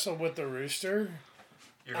successful with the Rooster,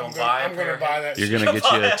 You're I'm gonna buy. gonna buy that. You're shit. gonna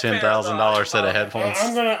get you a $10,000 set of headphones.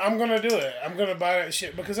 I'm gonna do it. I'm gonna buy that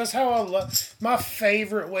shit because that's how I love. My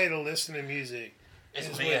favorite way to listen to music Is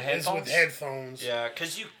is via with headphones. headphones. Yeah,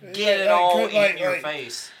 because you Yeah, get it like, all like- in your like-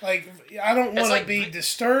 face. Like I don't want like- to be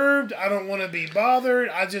disturbed. I don't want to be bothered.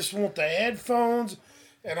 I just want the headphones,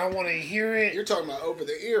 and I want to hear it. You're talking about over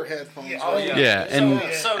the ear headphones. Yeah, right? oh, Yeah, and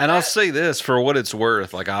So and I'll that- say this for what it's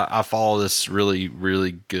worth. Like I follow this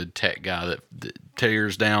really good tech guy that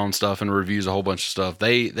tears down stuff and reviews a whole bunch of stuff.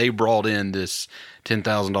 They brought in this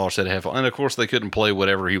 $10,000 set of headphones, and of course they couldn't play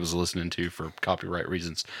whatever he was listening to for copyright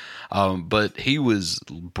reasons. But he was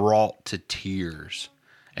brought to tears,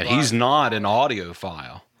 and he's not an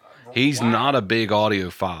audiophile. He's not a big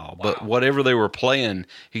audiophile, but whatever they were playing,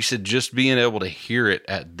 he said just being able to hear it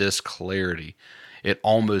at this clarity, it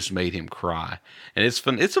almost made him cry. And it's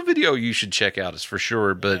fun. It's a video you should check out, it's for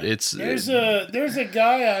sure. But it's There's a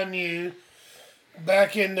guy I knew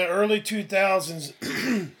back in the early 2000s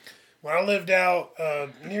when I lived out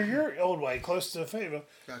near your old way, close to Fayetteville.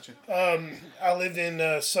 Gotcha. I lived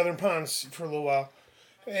in Southern Pines for a little while,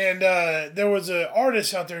 and there was an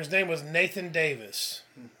artist out there. His name was Nathan Davis.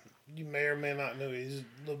 You may or may not know. He's a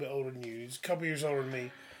little bit older than you. He's a couple years older than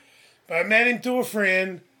me. But I met him through a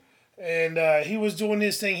friend, and he was doing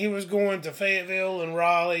his thing. He was going to Fayetteville and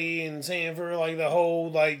Raleigh and Sanford, like the whole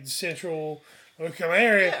like central North Carolina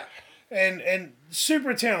area. And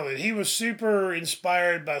super talented. He was super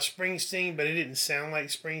inspired by Springsteen, but he didn't sound like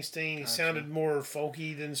Springsteen. He sounded more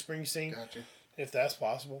folky than Springsteen, Gotcha. if that's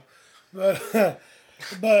possible. But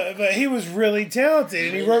but he was really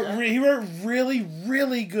talented, and he wrote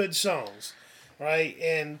really good songs, right?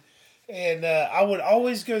 And I would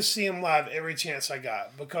always go see him live every chance I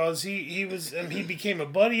got because he became a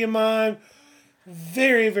buddy of mine,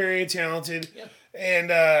 very talented,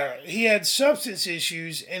 and he had substance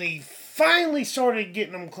issues, and he finally started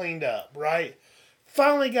getting them cleaned up, right?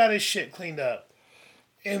 Finally got his shit cleaned up,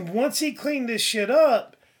 and once he cleaned his shit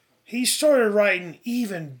up, he started writing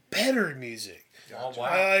even better music. Oh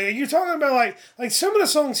wow. You're talking about like some of the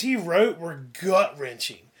songs he wrote were gut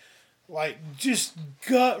wrenching, like just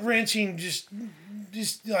gut wrenching, just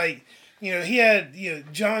like he had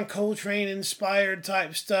John Coltrane inspired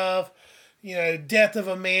type stuff. Death of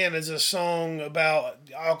a Man is a song about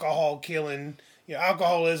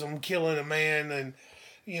alcoholism killing a man, and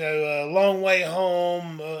Long Way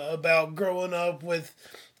Home about growing up with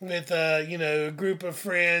a group of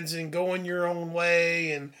friends and going your own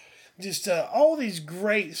way, and just all these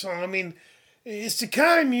great songs. I mean, it's the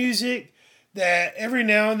kind of music that every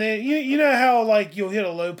now and then, you know how like you'll hit a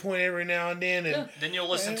low point every now and then, and Then you'll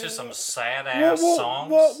listen to some sad ass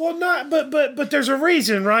songs. well, not, but there's a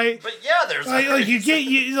reason, right? But yeah, there's Like you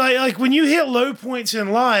get like when you hit low points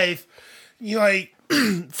in life, you like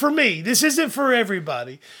for me, this isn't for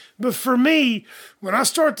everybody, but for me, when I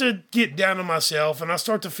start to get down on myself and I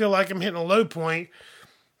start to feel like I'm hitting a low point,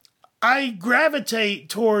 I gravitate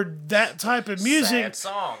toward that type of music sad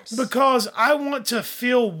songs. because I want to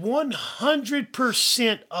feel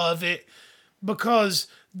 100% of it, because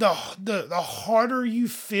the harder you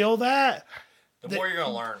feel that, the more you're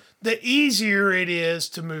gonna learn. the easier it is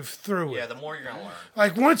to move through Yeah, it. the more you're gonna learn.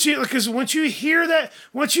 Like once you hear that,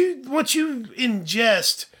 once you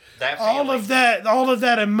ingest That all feeling. of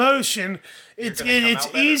that emotion, it's gonna come it's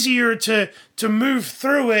out better. easier to move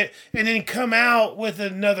through it and then come out with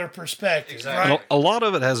another perspective. Exactly. Right? A lot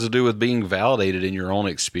of it has to do with being validated in your own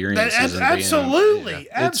experiences. and being- Absolutely, It's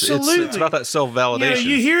absolutely. about that self-validation.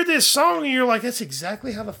 You hear this song and you're like, that's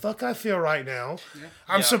exactly how the fuck I feel right now.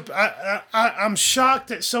 I'm shocked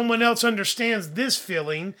that someone else understands this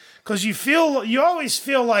feeling, because you always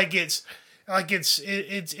feel like it's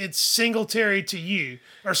singletary to you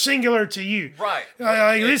or singular to you. Right.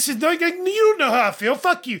 This is you don't know how I feel.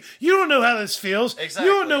 Fuck you. You don't know how this feels. Exactly.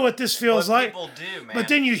 You don't know what this feels What like. people do, man. But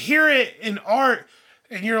then you hear it in art,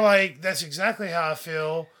 and you're like, "That's exactly how I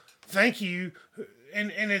feel. Thank you."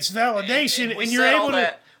 And it's validation, we and you're said able all to.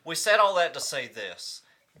 that. We said all that to say this.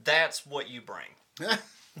 That's what you bring.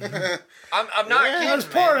 I'm not kidding. That's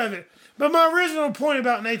part of it. But my original point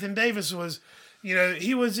about Nathan Davis was,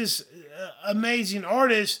 he was this amazing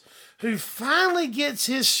artist who finally gets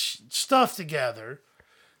his stuff together,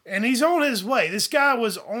 and he's on his way. This guy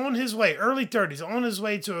was on his way, early 30s, on his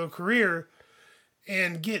way to a career,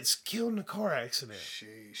 and gets killed in a car accident.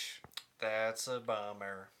 Sheesh. That's a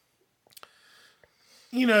bummer.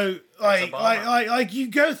 Like you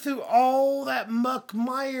go through all that muck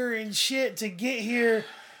mire and shit to get here,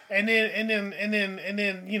 and then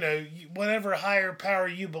whatever higher power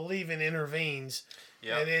you believe in intervenes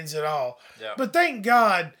and ends it all. Yep. But thank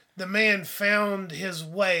God the man found his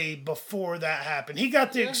way before that happened. He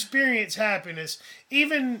got to experience happiness,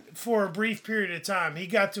 even for a brief period of time. He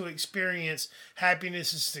got to experience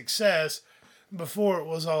happiness and success before it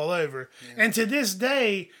was all over. Yeah. And to this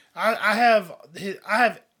day, I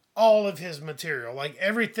have all of his material, like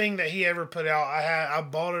everything that he ever put out. I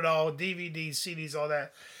bought it all, DVDs, CDs, all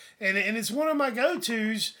that, and it's one of my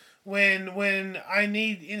go-tos when I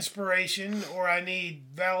need inspiration or I need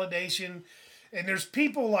validation. And there's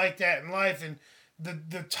people like that in life, and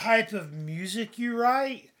the type of music you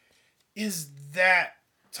write is that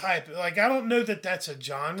type. Like, I don't know that that's a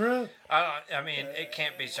genre. I mean, it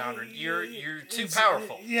can't be genre. You're too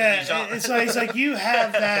powerful. Yeah, to be genre. it's like you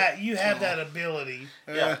have that ability.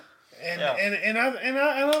 Yeah. And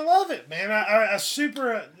I love it, man. I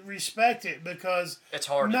super respect it, because It's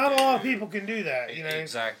hard. not to a do. lot of people can do that.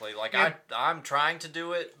 Exactly. Like Yeah. I'm trying to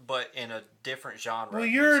do it, but in a different genre. Well, of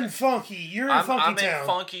you're in music. funky. You're in I'm funky town. in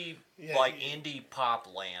funky, Yeah. like indie pop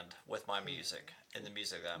land with my music and the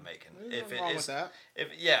music that I'm making. Nothing wrong with that.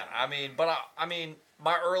 I mean, but I mean,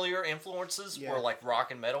 my earlier influences Yeah. were like rock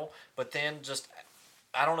and metal, but then just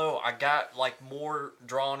I don't know, I got like more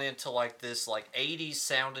drawn into like this like 80s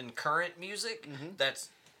sounding current music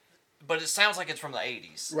but it sounds like it's from the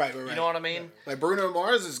 80s. Right. You know what I mean? Like Bruno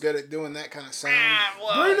Mars is good at doing that kind of sound.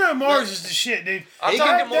 Bruno Mars is the shit, dude. I'm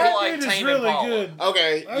talking more that like dude is Tame really Impala. good.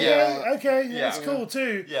 Okay. Okay, Yeah. okay, Yeah. that's cool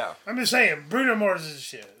too. Yeah. I'm just saying, Bruno Mars is the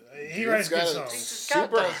shit. He writes good got a- songs. This guy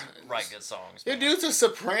Super- does write good songs. Yeah, man. dude's a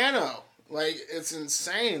soprano. Like, it's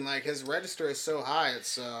insane. Like, his register is so high.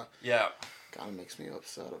 It's Yeah. kind of makes me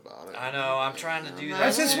upset about it. I know, I'm trying to do that.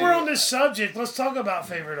 And since we're on this subject, let's talk about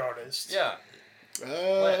favorite artists. Yeah.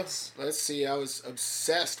 Let's see. I was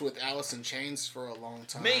obsessed with Alice in Chains for a long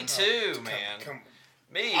time. Me too, man. Come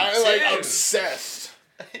Me I too. like obsessed.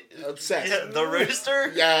 Obsessed. Yeah, the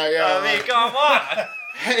rooster? Yeah. I mean, come on.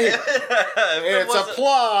 Hey, it's a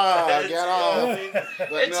plug. Get off. But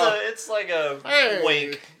It's like a Hey,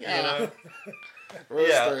 wink, yeah. you know?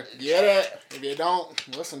 Rooster, get it? If you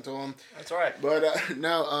don't, listen to him. That's right. But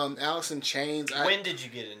no, Alice in Chains. When did you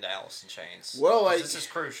get into Alice in Chains? Well, 'Cause like- this is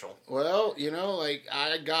crucial. Well, like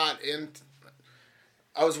I got in.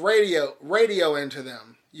 I was radio into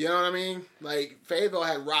them. You know what I mean? Like Fayetteville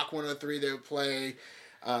had Rock 103. They would play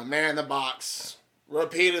Man in the Box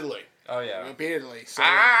repeatedly. Oh yeah. Repeatedly. So,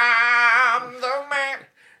 I'm the man.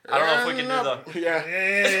 I don't know if we can do the. Yeah.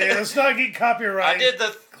 Yeah. Let's not get copyrighted.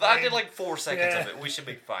 I did like 4 seconds Yeah. of it. We should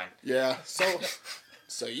be fine. Yeah.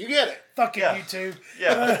 So you get it. Fuck it, Yeah. YouTube.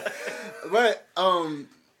 Yeah. But and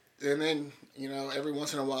then every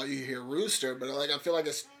once in a while you hear Rooster, but like I feel like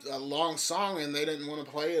it's a long song and they didn't want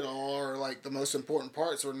to play it all, or like the most important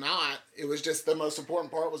parts were not. It was just the most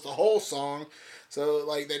important part was the whole song. So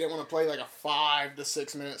like they didn't want to play like a 5 to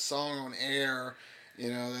 6 minute song on air.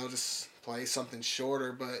 They'll just play something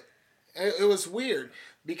shorter. But it was weird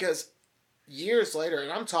because years later,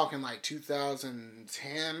 and I'm talking like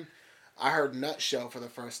 2010. I heard Nutshell for the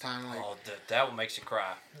first time. Like, Oh, that one makes you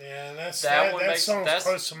cry. Yeah, that makes- song's that's-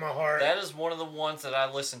 close to my heart. That is one of the ones that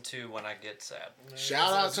I listen to when I get sad.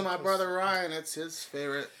 shout out to my brother Ryan. It's his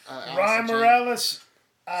favorite. Alice Ryan in Chains. Morales,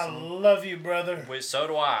 I love you, brother. So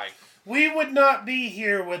do I. We would not be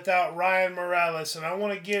here without Ryan Morales, and I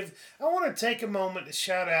want to take a moment to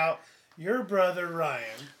shout out your brother Ryan.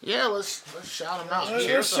 Yeah, let's shout him out. Let's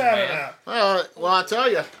Cheers, shout him man. out. Well, I'll tell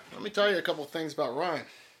you. Let me tell you a couple things about Ryan.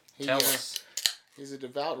 Tell us. He's a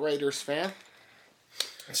devout Raiders fan.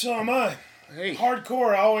 So am I. Hey,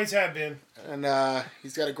 Hardcore, I always have been. and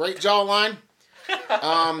he's got a great jawline.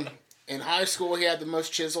 In high school, he had the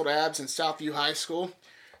most chiseled abs in Southview High School,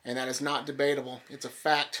 and that is not debatable. It's a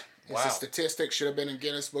fact. It's Wow. a statistic. Should have been in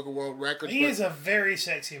Guinness Book of World Records. He but- is a very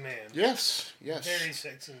sexy man. Yes. Very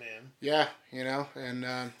sexy man. Yeah, you know, and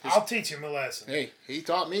I'll teach him a lesson. hey, he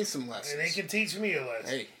taught me some lessons. And he can teach me a lesson.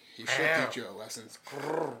 Hey, he should Ow. teach you a lesson.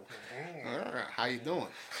 How you doing?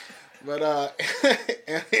 But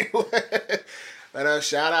anyway,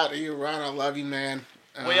 shout out to you, Ryan. I love you, man.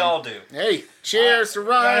 We all do. Hey, cheers to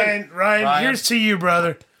Ryan. Ryan, Ryan. here's to you,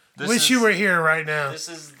 brother. This Wish is- you were here right now. This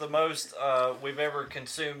is the most we've ever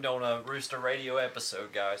consumed on a Rooster Radio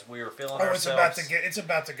episode, guys. We are feeling Oh, ourselves. it's about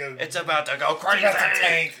to go. It's about to go It's crazy. about to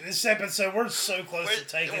tank. This episode, we're so close to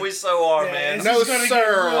tanking. We so are, Yeah, man. this No, is gonna get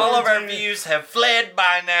sir. real All of our entertaining. views have fled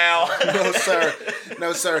by now. No, sir.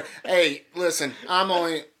 No, sir. Hey, listen,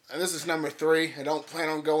 this is number 3. I don't plan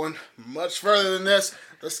on going much further than this.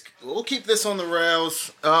 We'll keep this on the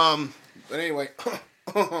rails. But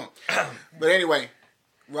anyway,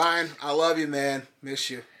 Ryan, I love you, man. Miss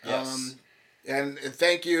you. Yes. And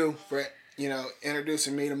thank you for,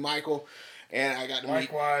 introducing me to Michael. And I got to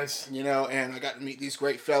Likewise. meet, and I got to meet these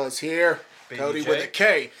great fellas here. BDJ. Cody with a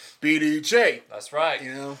K. BDJ. That's right.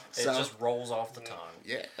 It It just rolls off the tongue.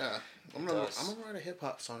 Yeah. I'm gonna write a hip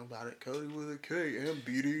hop song about it. Cody with a K and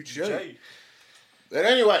BDJ. But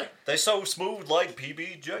anyway, They so smooth like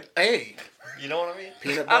PBJ. hey, You know what I mean?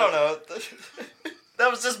 Peanut I don't know. That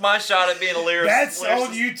was just my shot at being a lyricist. That's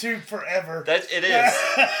on YouTube forever. It is.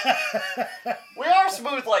 We are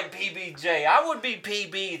smooth like PBJ. I would be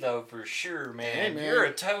PB though for sure, man. Hey, man. You're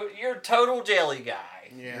a total jelly guy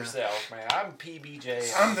Yeah. yourself, man. I'm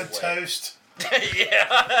PBJ. I'm the all way. toast. Yeah,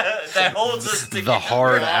 that holds us together. The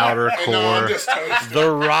hard outer and no, I'm core, just toasting.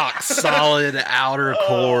 the rock solid outer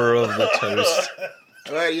core of the toast.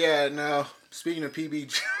 But yeah, no. Speaking of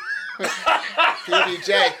PBJ,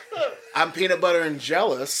 I'm peanut butter and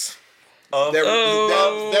jealous. Of-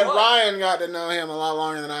 That Ryan got to know him a lot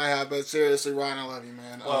longer than I have. But seriously, Ryan, I love you,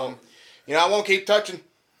 man. Well- I won't keep touching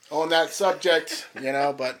on that subject,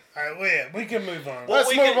 but All right, we can move on. Let's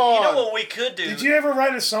we move could, You on. know what we could do? Did you ever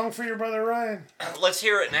write a song for your brother Ryan? Let's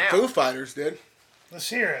hear it now. Foo Fighters did. Let's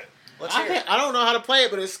hear it. Let's hear it. I don't know how to play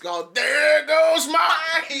it, but it's called "There Goes My."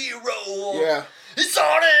 My hero. Yeah, It's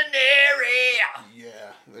ordinary.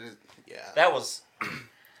 yeah. That was.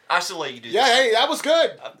 I should let you do Yeah, this. hey, that was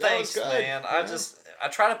good. That Thanks, was good. man. I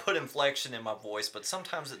try to put inflection in my voice, but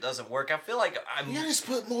sometimes it doesn't work. I feel like I'm. You gotta just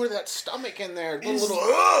put more of that stomach in there. Do a Is- little.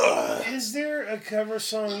 Ugh. Is there a cover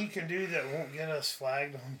song you can do that won't get us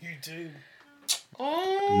flagged on YouTube?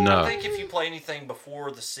 I No. think if you play anything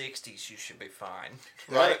before the '60s, you should be fine.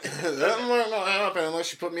 Right? That might not happen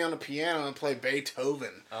unless you put me on the piano and play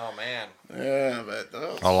Beethoven. Oh man, Yeah, but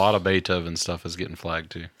A lot of Beethoven stuff is getting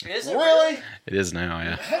flagged too. is it really, It is now,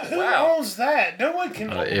 yeah. Who Wow. owns that? No one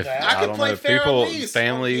can own if- that. I I could don't play know, Farrah people- Lee's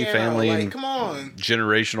family- on piano. family Like, and- come on.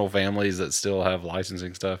 Generational families that still have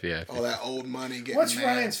licensing stuff, yeah. All that old money getting What's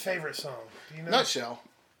mad. Ryan's favorite song? Do you know? Nutshell?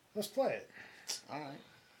 Let's play it. All right.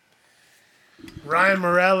 Ryan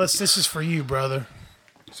Morales, this is for you, brother.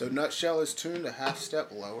 So Nutshell is tuned a half step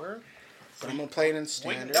lower, but I'm gonna play it in We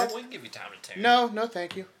standard. can give you time to tune. No,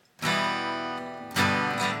 thank you.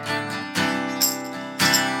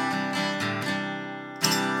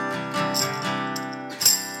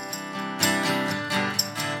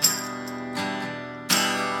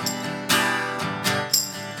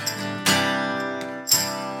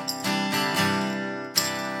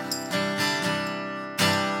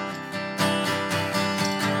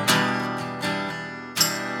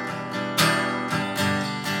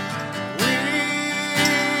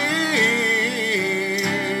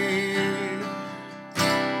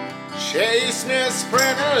 Chase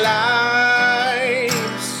missprinted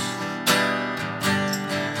lives.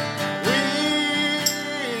 We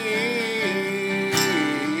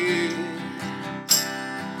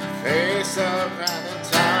face up at the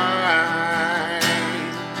time,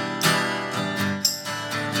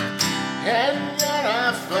 and yet I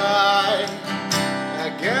fight.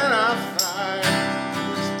 Again I fight.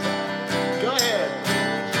 Go ahead.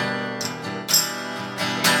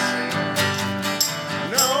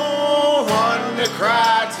 No one to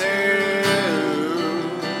cry to.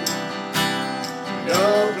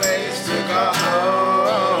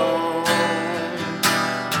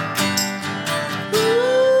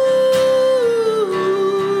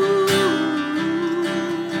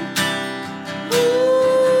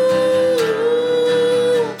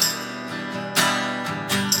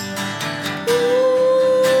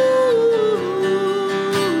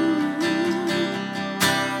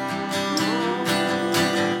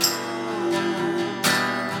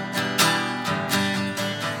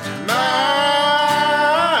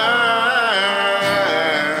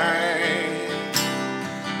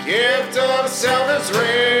 gift of self is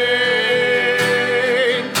rain.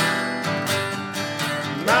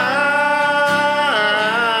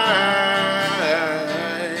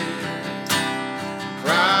 My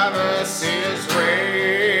privacy is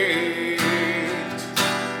raped.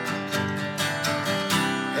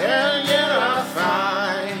 And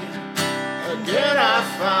yet I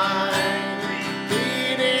find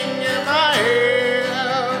beating in my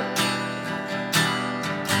head.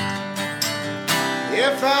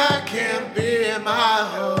 If I can't be in my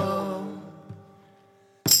home,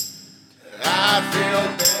 I feel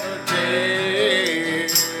better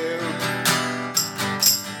dead.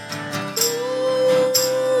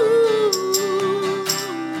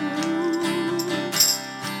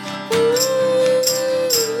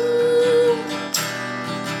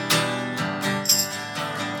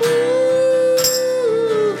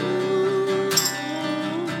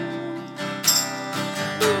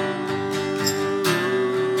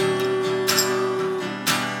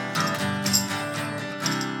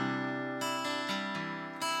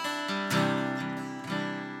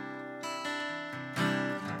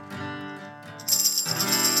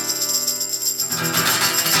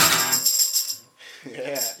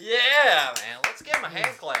 Yeah, man. Let's give him a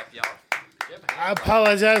hand clap, y'all. Give him a I hand clap.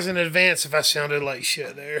 apologize in advance if I sounded like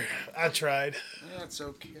shit there. I tried. That's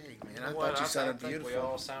okay, man. I What? thought you sounded think beautiful. we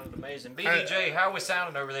all sounded amazing. BDJ, how are we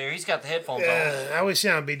sounding over there? He's got the headphones on. Yeah, I wish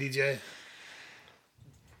sound BDJ.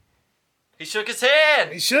 He shook his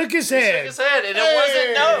head. He shook his He shook head. his head, and it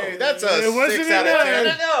wasn't no. That's a It wasn't 6 out a of no. 10. It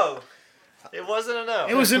wasn't a no. It wasn't a no.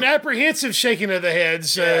 It was an apprehensive shaking of the head.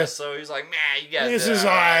 So Yeah, so he's like, man, you guys. this did is all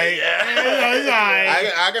alright. Yeah. It's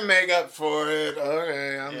alright. I can make up for it.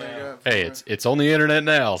 Okay, I'll make up for Hey, it. it's on the internet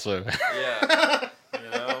now, so Yeah. You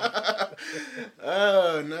know,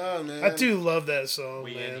 Oh, no, man. I do love that song,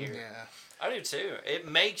 We in man. here. Yeah, I do too. It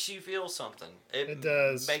makes you feel something. It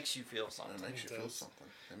does. Makes you feel it something. makes you feel something.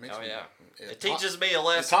 It makes Oh me, yeah. It, It teaches me a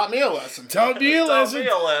lesson. taught me a lesson. Taught me a It taught lesson. me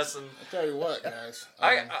a lesson. I'll tell you what, guys.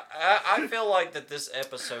 I feel like that this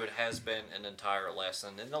episode has been an entire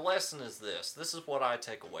lesson, and the lesson is this. This is what I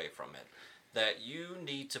take away from it: that you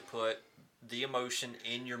need to put the emotion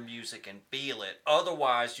in your music and feel it.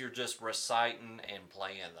 Otherwise, you're just reciting and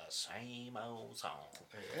playing the same old song.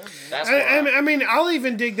 Yeah, man. That's what I mean, I'll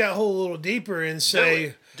even dig that hole a little deeper and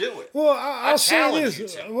say, do it. well, I'll say challenge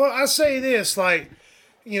this. you to. Well, I say this, like,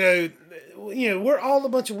 you know, we're all a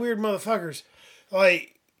bunch of weird motherfuckers.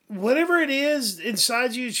 Like, whatever it is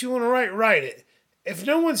inside you that you want to write it. If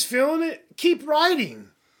no one's feeling it, keep writing.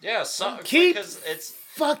 Yeah, Keep because it's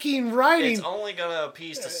Fucking writing. only gonna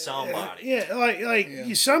appease to somebody.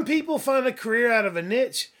 Yeah, some people find a career out of a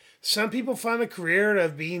niche. Some people find a career out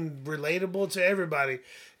of being relatable to everybody.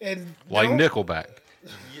 And like don't- Nickelback.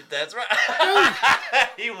 That's right.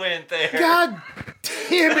 He went there. God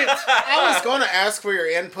damn it. I was going to ask for your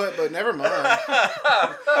input, but never mind.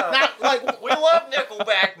 Not like, We love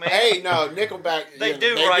Nickelback, man. hey, no, Nickelback. They you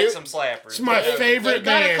do know, write some slappers. It's my They favorite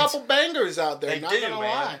got band. a couple bangers out there. They not do, gonna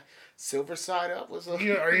man. lie. Silver Side Up was a.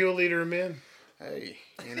 Are you a leader of men? Hey,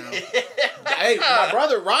 you know. Hey, my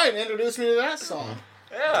brother Ryan introduced me to that song.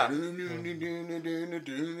 Yeah. Yeah, You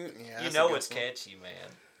that's a know good it's song. catchy, man.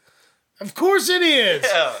 Of course it is.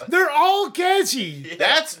 Yeah. They're all catchy.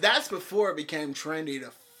 That's before it became trendy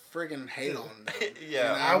to friggin' hate on them.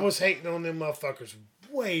 Yeah. I was hating on them motherfuckers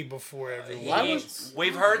way before everyone. Why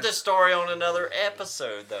We've heard this story on another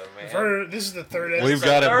episode, though, man. This is the third episode. We've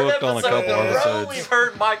got it Third booked on a episode couple in a row, episodes. We've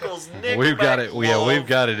heard Michael's Nickelback We've got it. Yeah, love. we've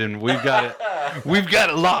got it, and we've got it. We've got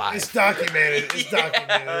it live. It's documented. It's Yeah,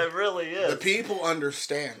 documented. it really is. The people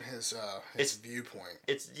understand his It's- viewpoint.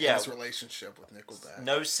 It's yeah. His relationship with Nickelback.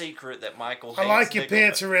 No secret that Michael. I hates like your Nickelback.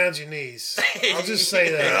 pants around your knees. I'll just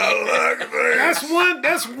say that. I like this.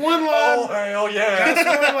 That's one line. Oh hell yeah! That's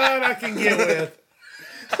one line I can get with.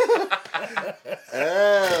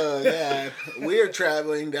 Oh yeah, we are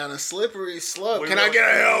traveling down a slippery slope. We Can I really- get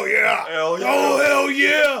a hell yeah? Hell yeah. Oh hell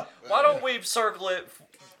yeah! Why don't we circle it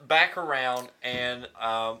back around and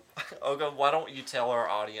Oga, why don't you tell our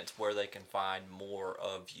audience where they can find more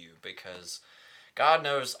of you? Because God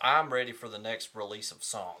knows I'm ready for the next release of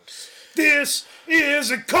songs. This is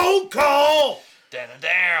a cold call. Down.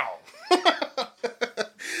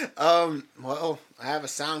 Well, I have a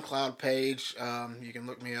SoundCloud page. You can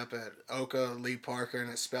look me up at Oka Lee Parker,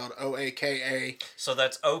 and it's spelled O-A-K-A. So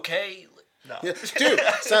that's okay. No. Yeah, dude,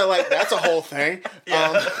 so like that's a whole thing.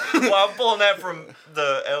 Yeah. Well, I'm pulling that from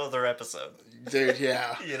the other episode. Dude,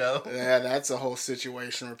 yeah. You know? Yeah, that's a whole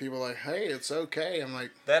situation where people are like, hey, it's okay. I'm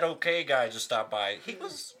like, That okay guy just stopped by. He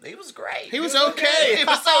was great. he was okay. He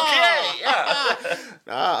was okay.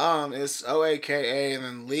 Yeah. It's OAKA and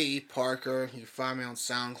then Lee Parker. You find me on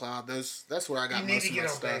SoundCloud. That's where I got You need most to of get my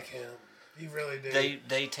on stuff. Bandcamp. You really do.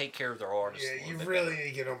 They take care of their artists. yeah, a you little bit really better. need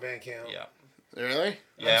to get on Bandcamp. Yeah. Really?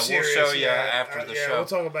 Yeah, I'm we'll serious, show you yeah. after the yeah, show. we'll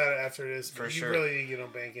talk about it after this. For but you sure. really need to get on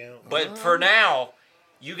Bandcamp. But for now,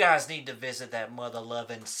 you guys need to visit that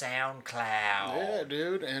mother-loving SoundCloud. Yeah,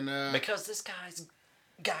 dude. And Because this guy's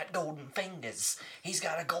got golden fingers. He's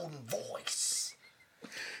got a golden voice.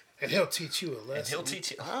 And he'll teach you a lesson. And he'll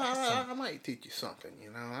teach you a lesson. I might teach you something,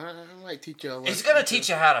 you know. I might teach you a lesson. He's going to teach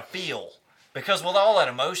you how to feel. Because with all that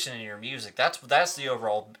emotion in your music, that's the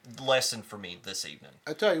overall lesson for me this evening.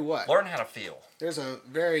 I tell you what. Learn how to feel. There's a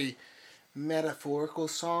very metaphorical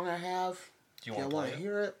song I have. Do you You want to want play to it?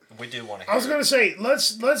 hear it? We do want to I hear was gonna say,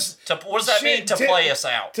 let's it. What does that mean, to shit, play us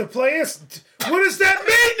out? to play us. What does that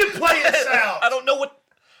mean to play us out? I don't know what...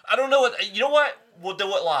 You know what? We'll do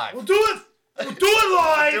it live. We'll do it. We'll do it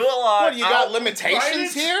live. Do it live. What, you got I'll- limitations write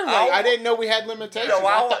it. here? I'll- Like, I didn't know we had limitations. No,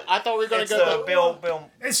 I thought we were going It's to go...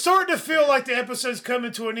 Bill. It's starting to feel like the episode's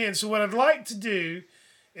coming to an end. So what I'd like to do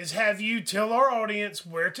is have you tell our audience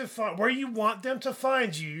where you want them to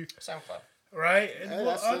find you. SoundCloud. Right. And Hey, well,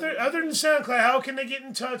 that's other than SoundCloud, how can they get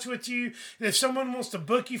in touch with you? If someone wants to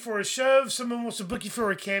book you for a show, if someone wants to book you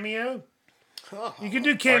for a cameo, you can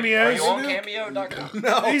do Are cameos. you on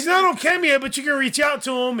Cameo.com? He's not on Cameo, but you can reach out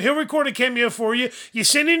to him. He'll record a cameo for you. You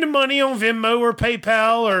send him the money on Venmo or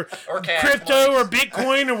PayPal or Cash crypto Money. or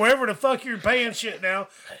Bitcoin or wherever the fuck you're paying shit now.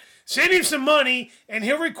 Send him some money, and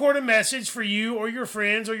he'll record a message for you or your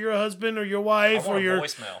friends or your husband or your wife I or want a your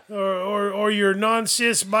voicemail. or your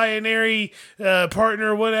non-cis binary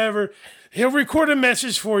partner or whatever. He'll record a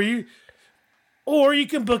message for you, or you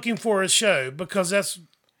can book him for a show because that's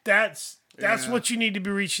Yeah. what you need to be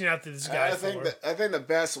reaching out to this guy I think for. I think the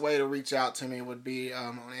best way to reach out to me would be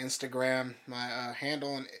on Instagram. My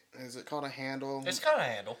handle, is it called a handle? It's got a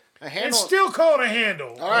handle. A handle. It's still called a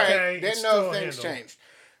handle. All right. Okay? It's Didn't know still if a things handle. changed.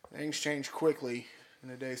 Things change quickly in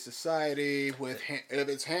today's society with if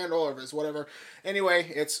it's handle or if it's whatever.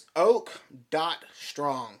 Anyway, it's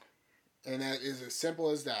oak.strong. And that is as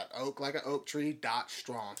simple as that. Oak like an oak tree,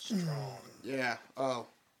 .strong. Yeah. Oh,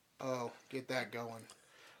 get that going.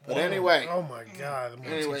 But anyway. Oh my God! I'm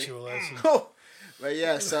gonna teach you a lesson. But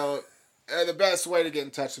yeah, so the best way to get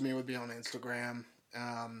in touch with me would be on Instagram.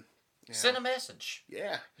 Send a message.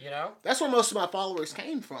 Yeah. You know? That's where most of my followers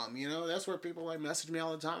came from, you know? That's where people like message me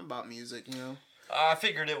all the time about music, you know? I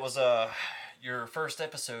figured it was your first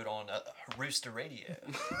episode on Rooster Radio.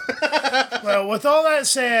 Well, with all that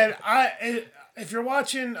said, if you're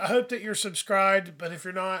watching, I hope that you're subscribed. But if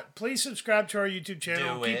you're not, please subscribe to our YouTube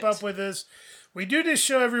channel. Do Keep it. up with us. We do this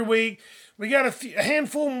show every week. We got a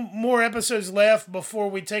handful more episodes left before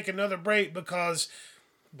we take another break because,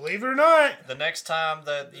 believe it or not, The next time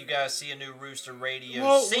that you guys see a new Rooster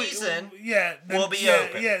Radio season, will be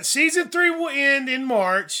open. Yeah, season 3 will end in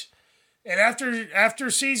March, and after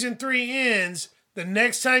season 3 ends, the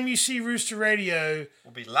next time you see Rooster Radio,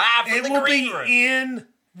 we'll be live from it the will green be room. in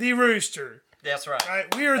the Rooster. That's right.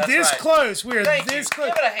 Right, we are That's this right. close. We are Thank this you. close.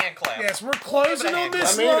 Give it a hand clap. Yes, we're closing Give it a on hand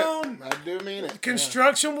this I mean loan. it. I do mean it.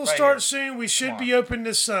 Construction will Right start here. soon. We should Come be open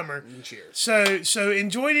this summer. Yeah. Cheers. So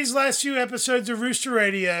enjoy these last few episodes of Rooster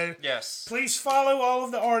Radio. Yes. Please follow all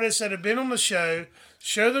of the artists that have been on the show.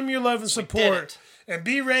 Show them your love and did support. it. And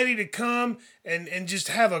be ready to come and just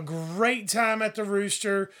have a great time at the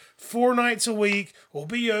Rooster. 4 nights a week. We'll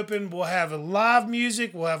be open. We'll have live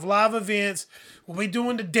music. We'll have live events. We'll be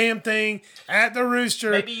doing the damn thing at the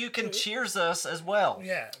Rooster. Maybe you can cheers us as well.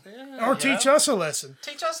 Yeah. Or teach us a lesson.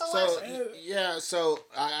 Teach us a So, lesson. yeah, so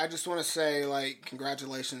I just want to say, like,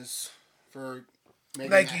 congratulations for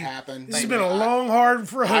making Thank that you. happen. This has been a long,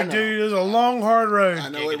 hard road, I know. dude. It was a long, hard road. I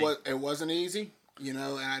know Giggity. it wasn't easy, you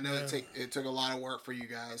know, and I know it took a lot of work for you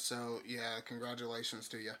guys. So, yeah, congratulations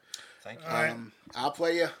to you. Thank you. All right. I'll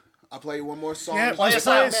play you one more song. Yeah, Play let's us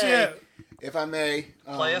play out. us, yeah. If I may.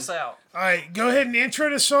 Play us out. All right, go ahead and intro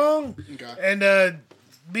the song. Okay. And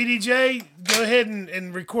BDJ, go ahead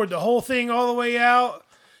and record the whole thing all the way out.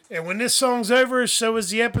 And when this song's over, so is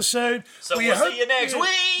the episode. So we'll see you next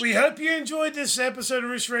week. We hope you enjoyed this episode of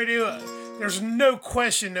Rooster Radio. There's no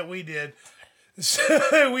question that we did.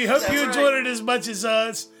 So we hope you enjoyed it as much as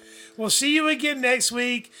us. We'll see you again next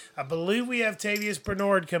week. I believe we have Tavius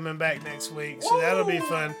Bernard coming back next week, so that'll be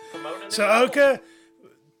fun. So Oka,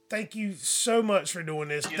 thank you so much for doing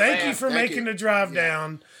this. Thank man. you for Thank making you. the drive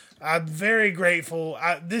down. I'm very grateful.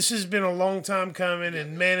 This has been a long time coming,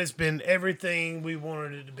 and man, it's been everything we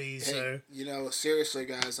wanted it to be. So, you know, seriously,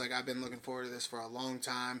 guys, like I've been looking forward to this for a long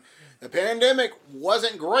time. The pandemic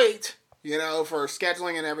wasn't great, you know, for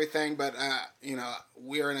scheduling and everything, but you know,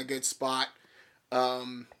 we're in a good spot,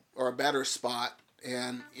 or a better spot,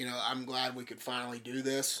 and you know, I'm glad we could finally do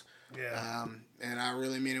this. yeah. And I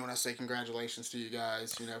really mean it when I say congratulations to you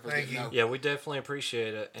guys. You know, for Thank you. Yeah, we definitely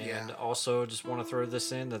appreciate it, and Yeah. also just want to throw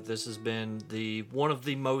this in that this has been one of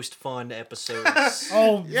the most fun episodes.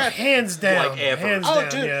 Oh, Yeah. hands down. Like ever. Hands Oh, down,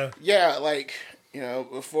 dude. yeah. Like, you know,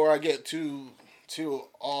 before I get too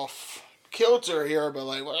off kilter here, but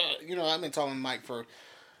like, well, you know, I've been telling Mike for,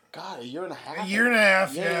 God, a year and a half. A year and a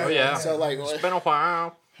half, yeah. Oh yeah, So like, it's been a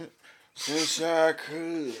while. since I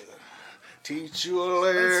could teach you a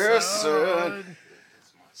lesson.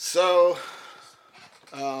 So,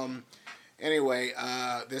 anyway,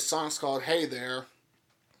 this song's called "Hey There,"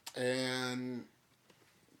 and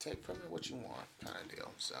take from it what you want, kind of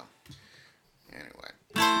deal. So, anyway.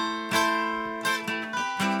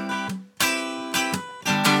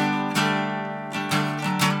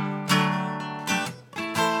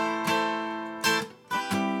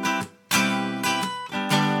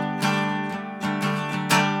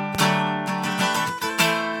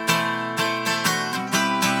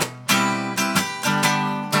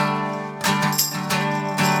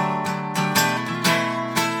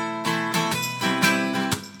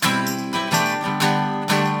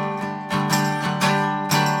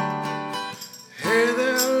 Hey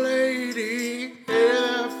there, lady. Hey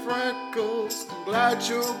there, freckles. I'm glad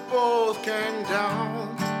you both came down.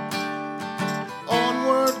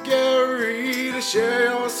 Onward, Gary, to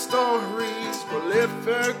share your stories,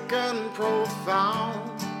 prolific and profound.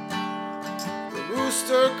 The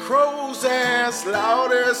rooster crows as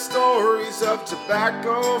loud as stories of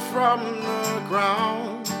tobacco from the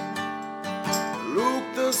ground. Luke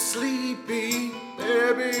the sleepy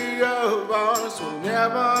baby of ours will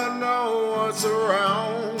never know what's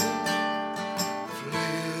around.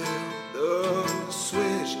 Flip the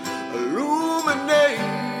switch, illuminate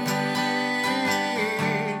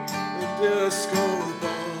the disco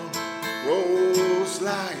ball, rose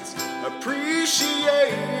lights,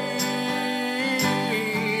 appreciate.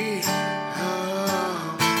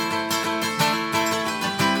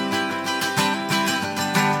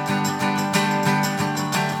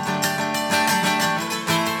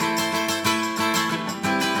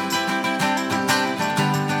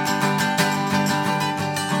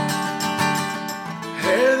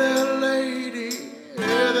 Hey there, lady.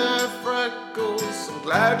 Hey there, freckles. I'm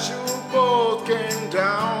glad you both came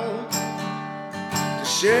down to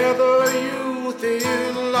share the youth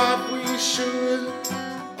in life we should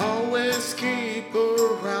always keep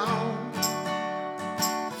around.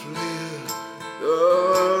 Flip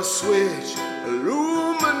the switch,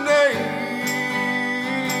 illuminate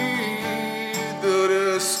the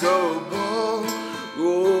disco ball,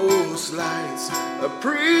 rose lights,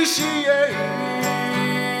 appreciate.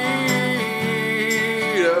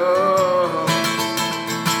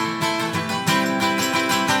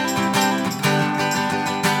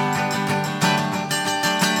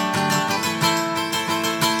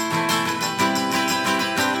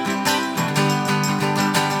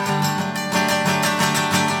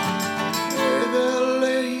 Hey there,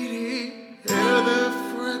 lady. Hey there,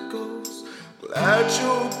 freckles. Glad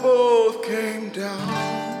you both came down.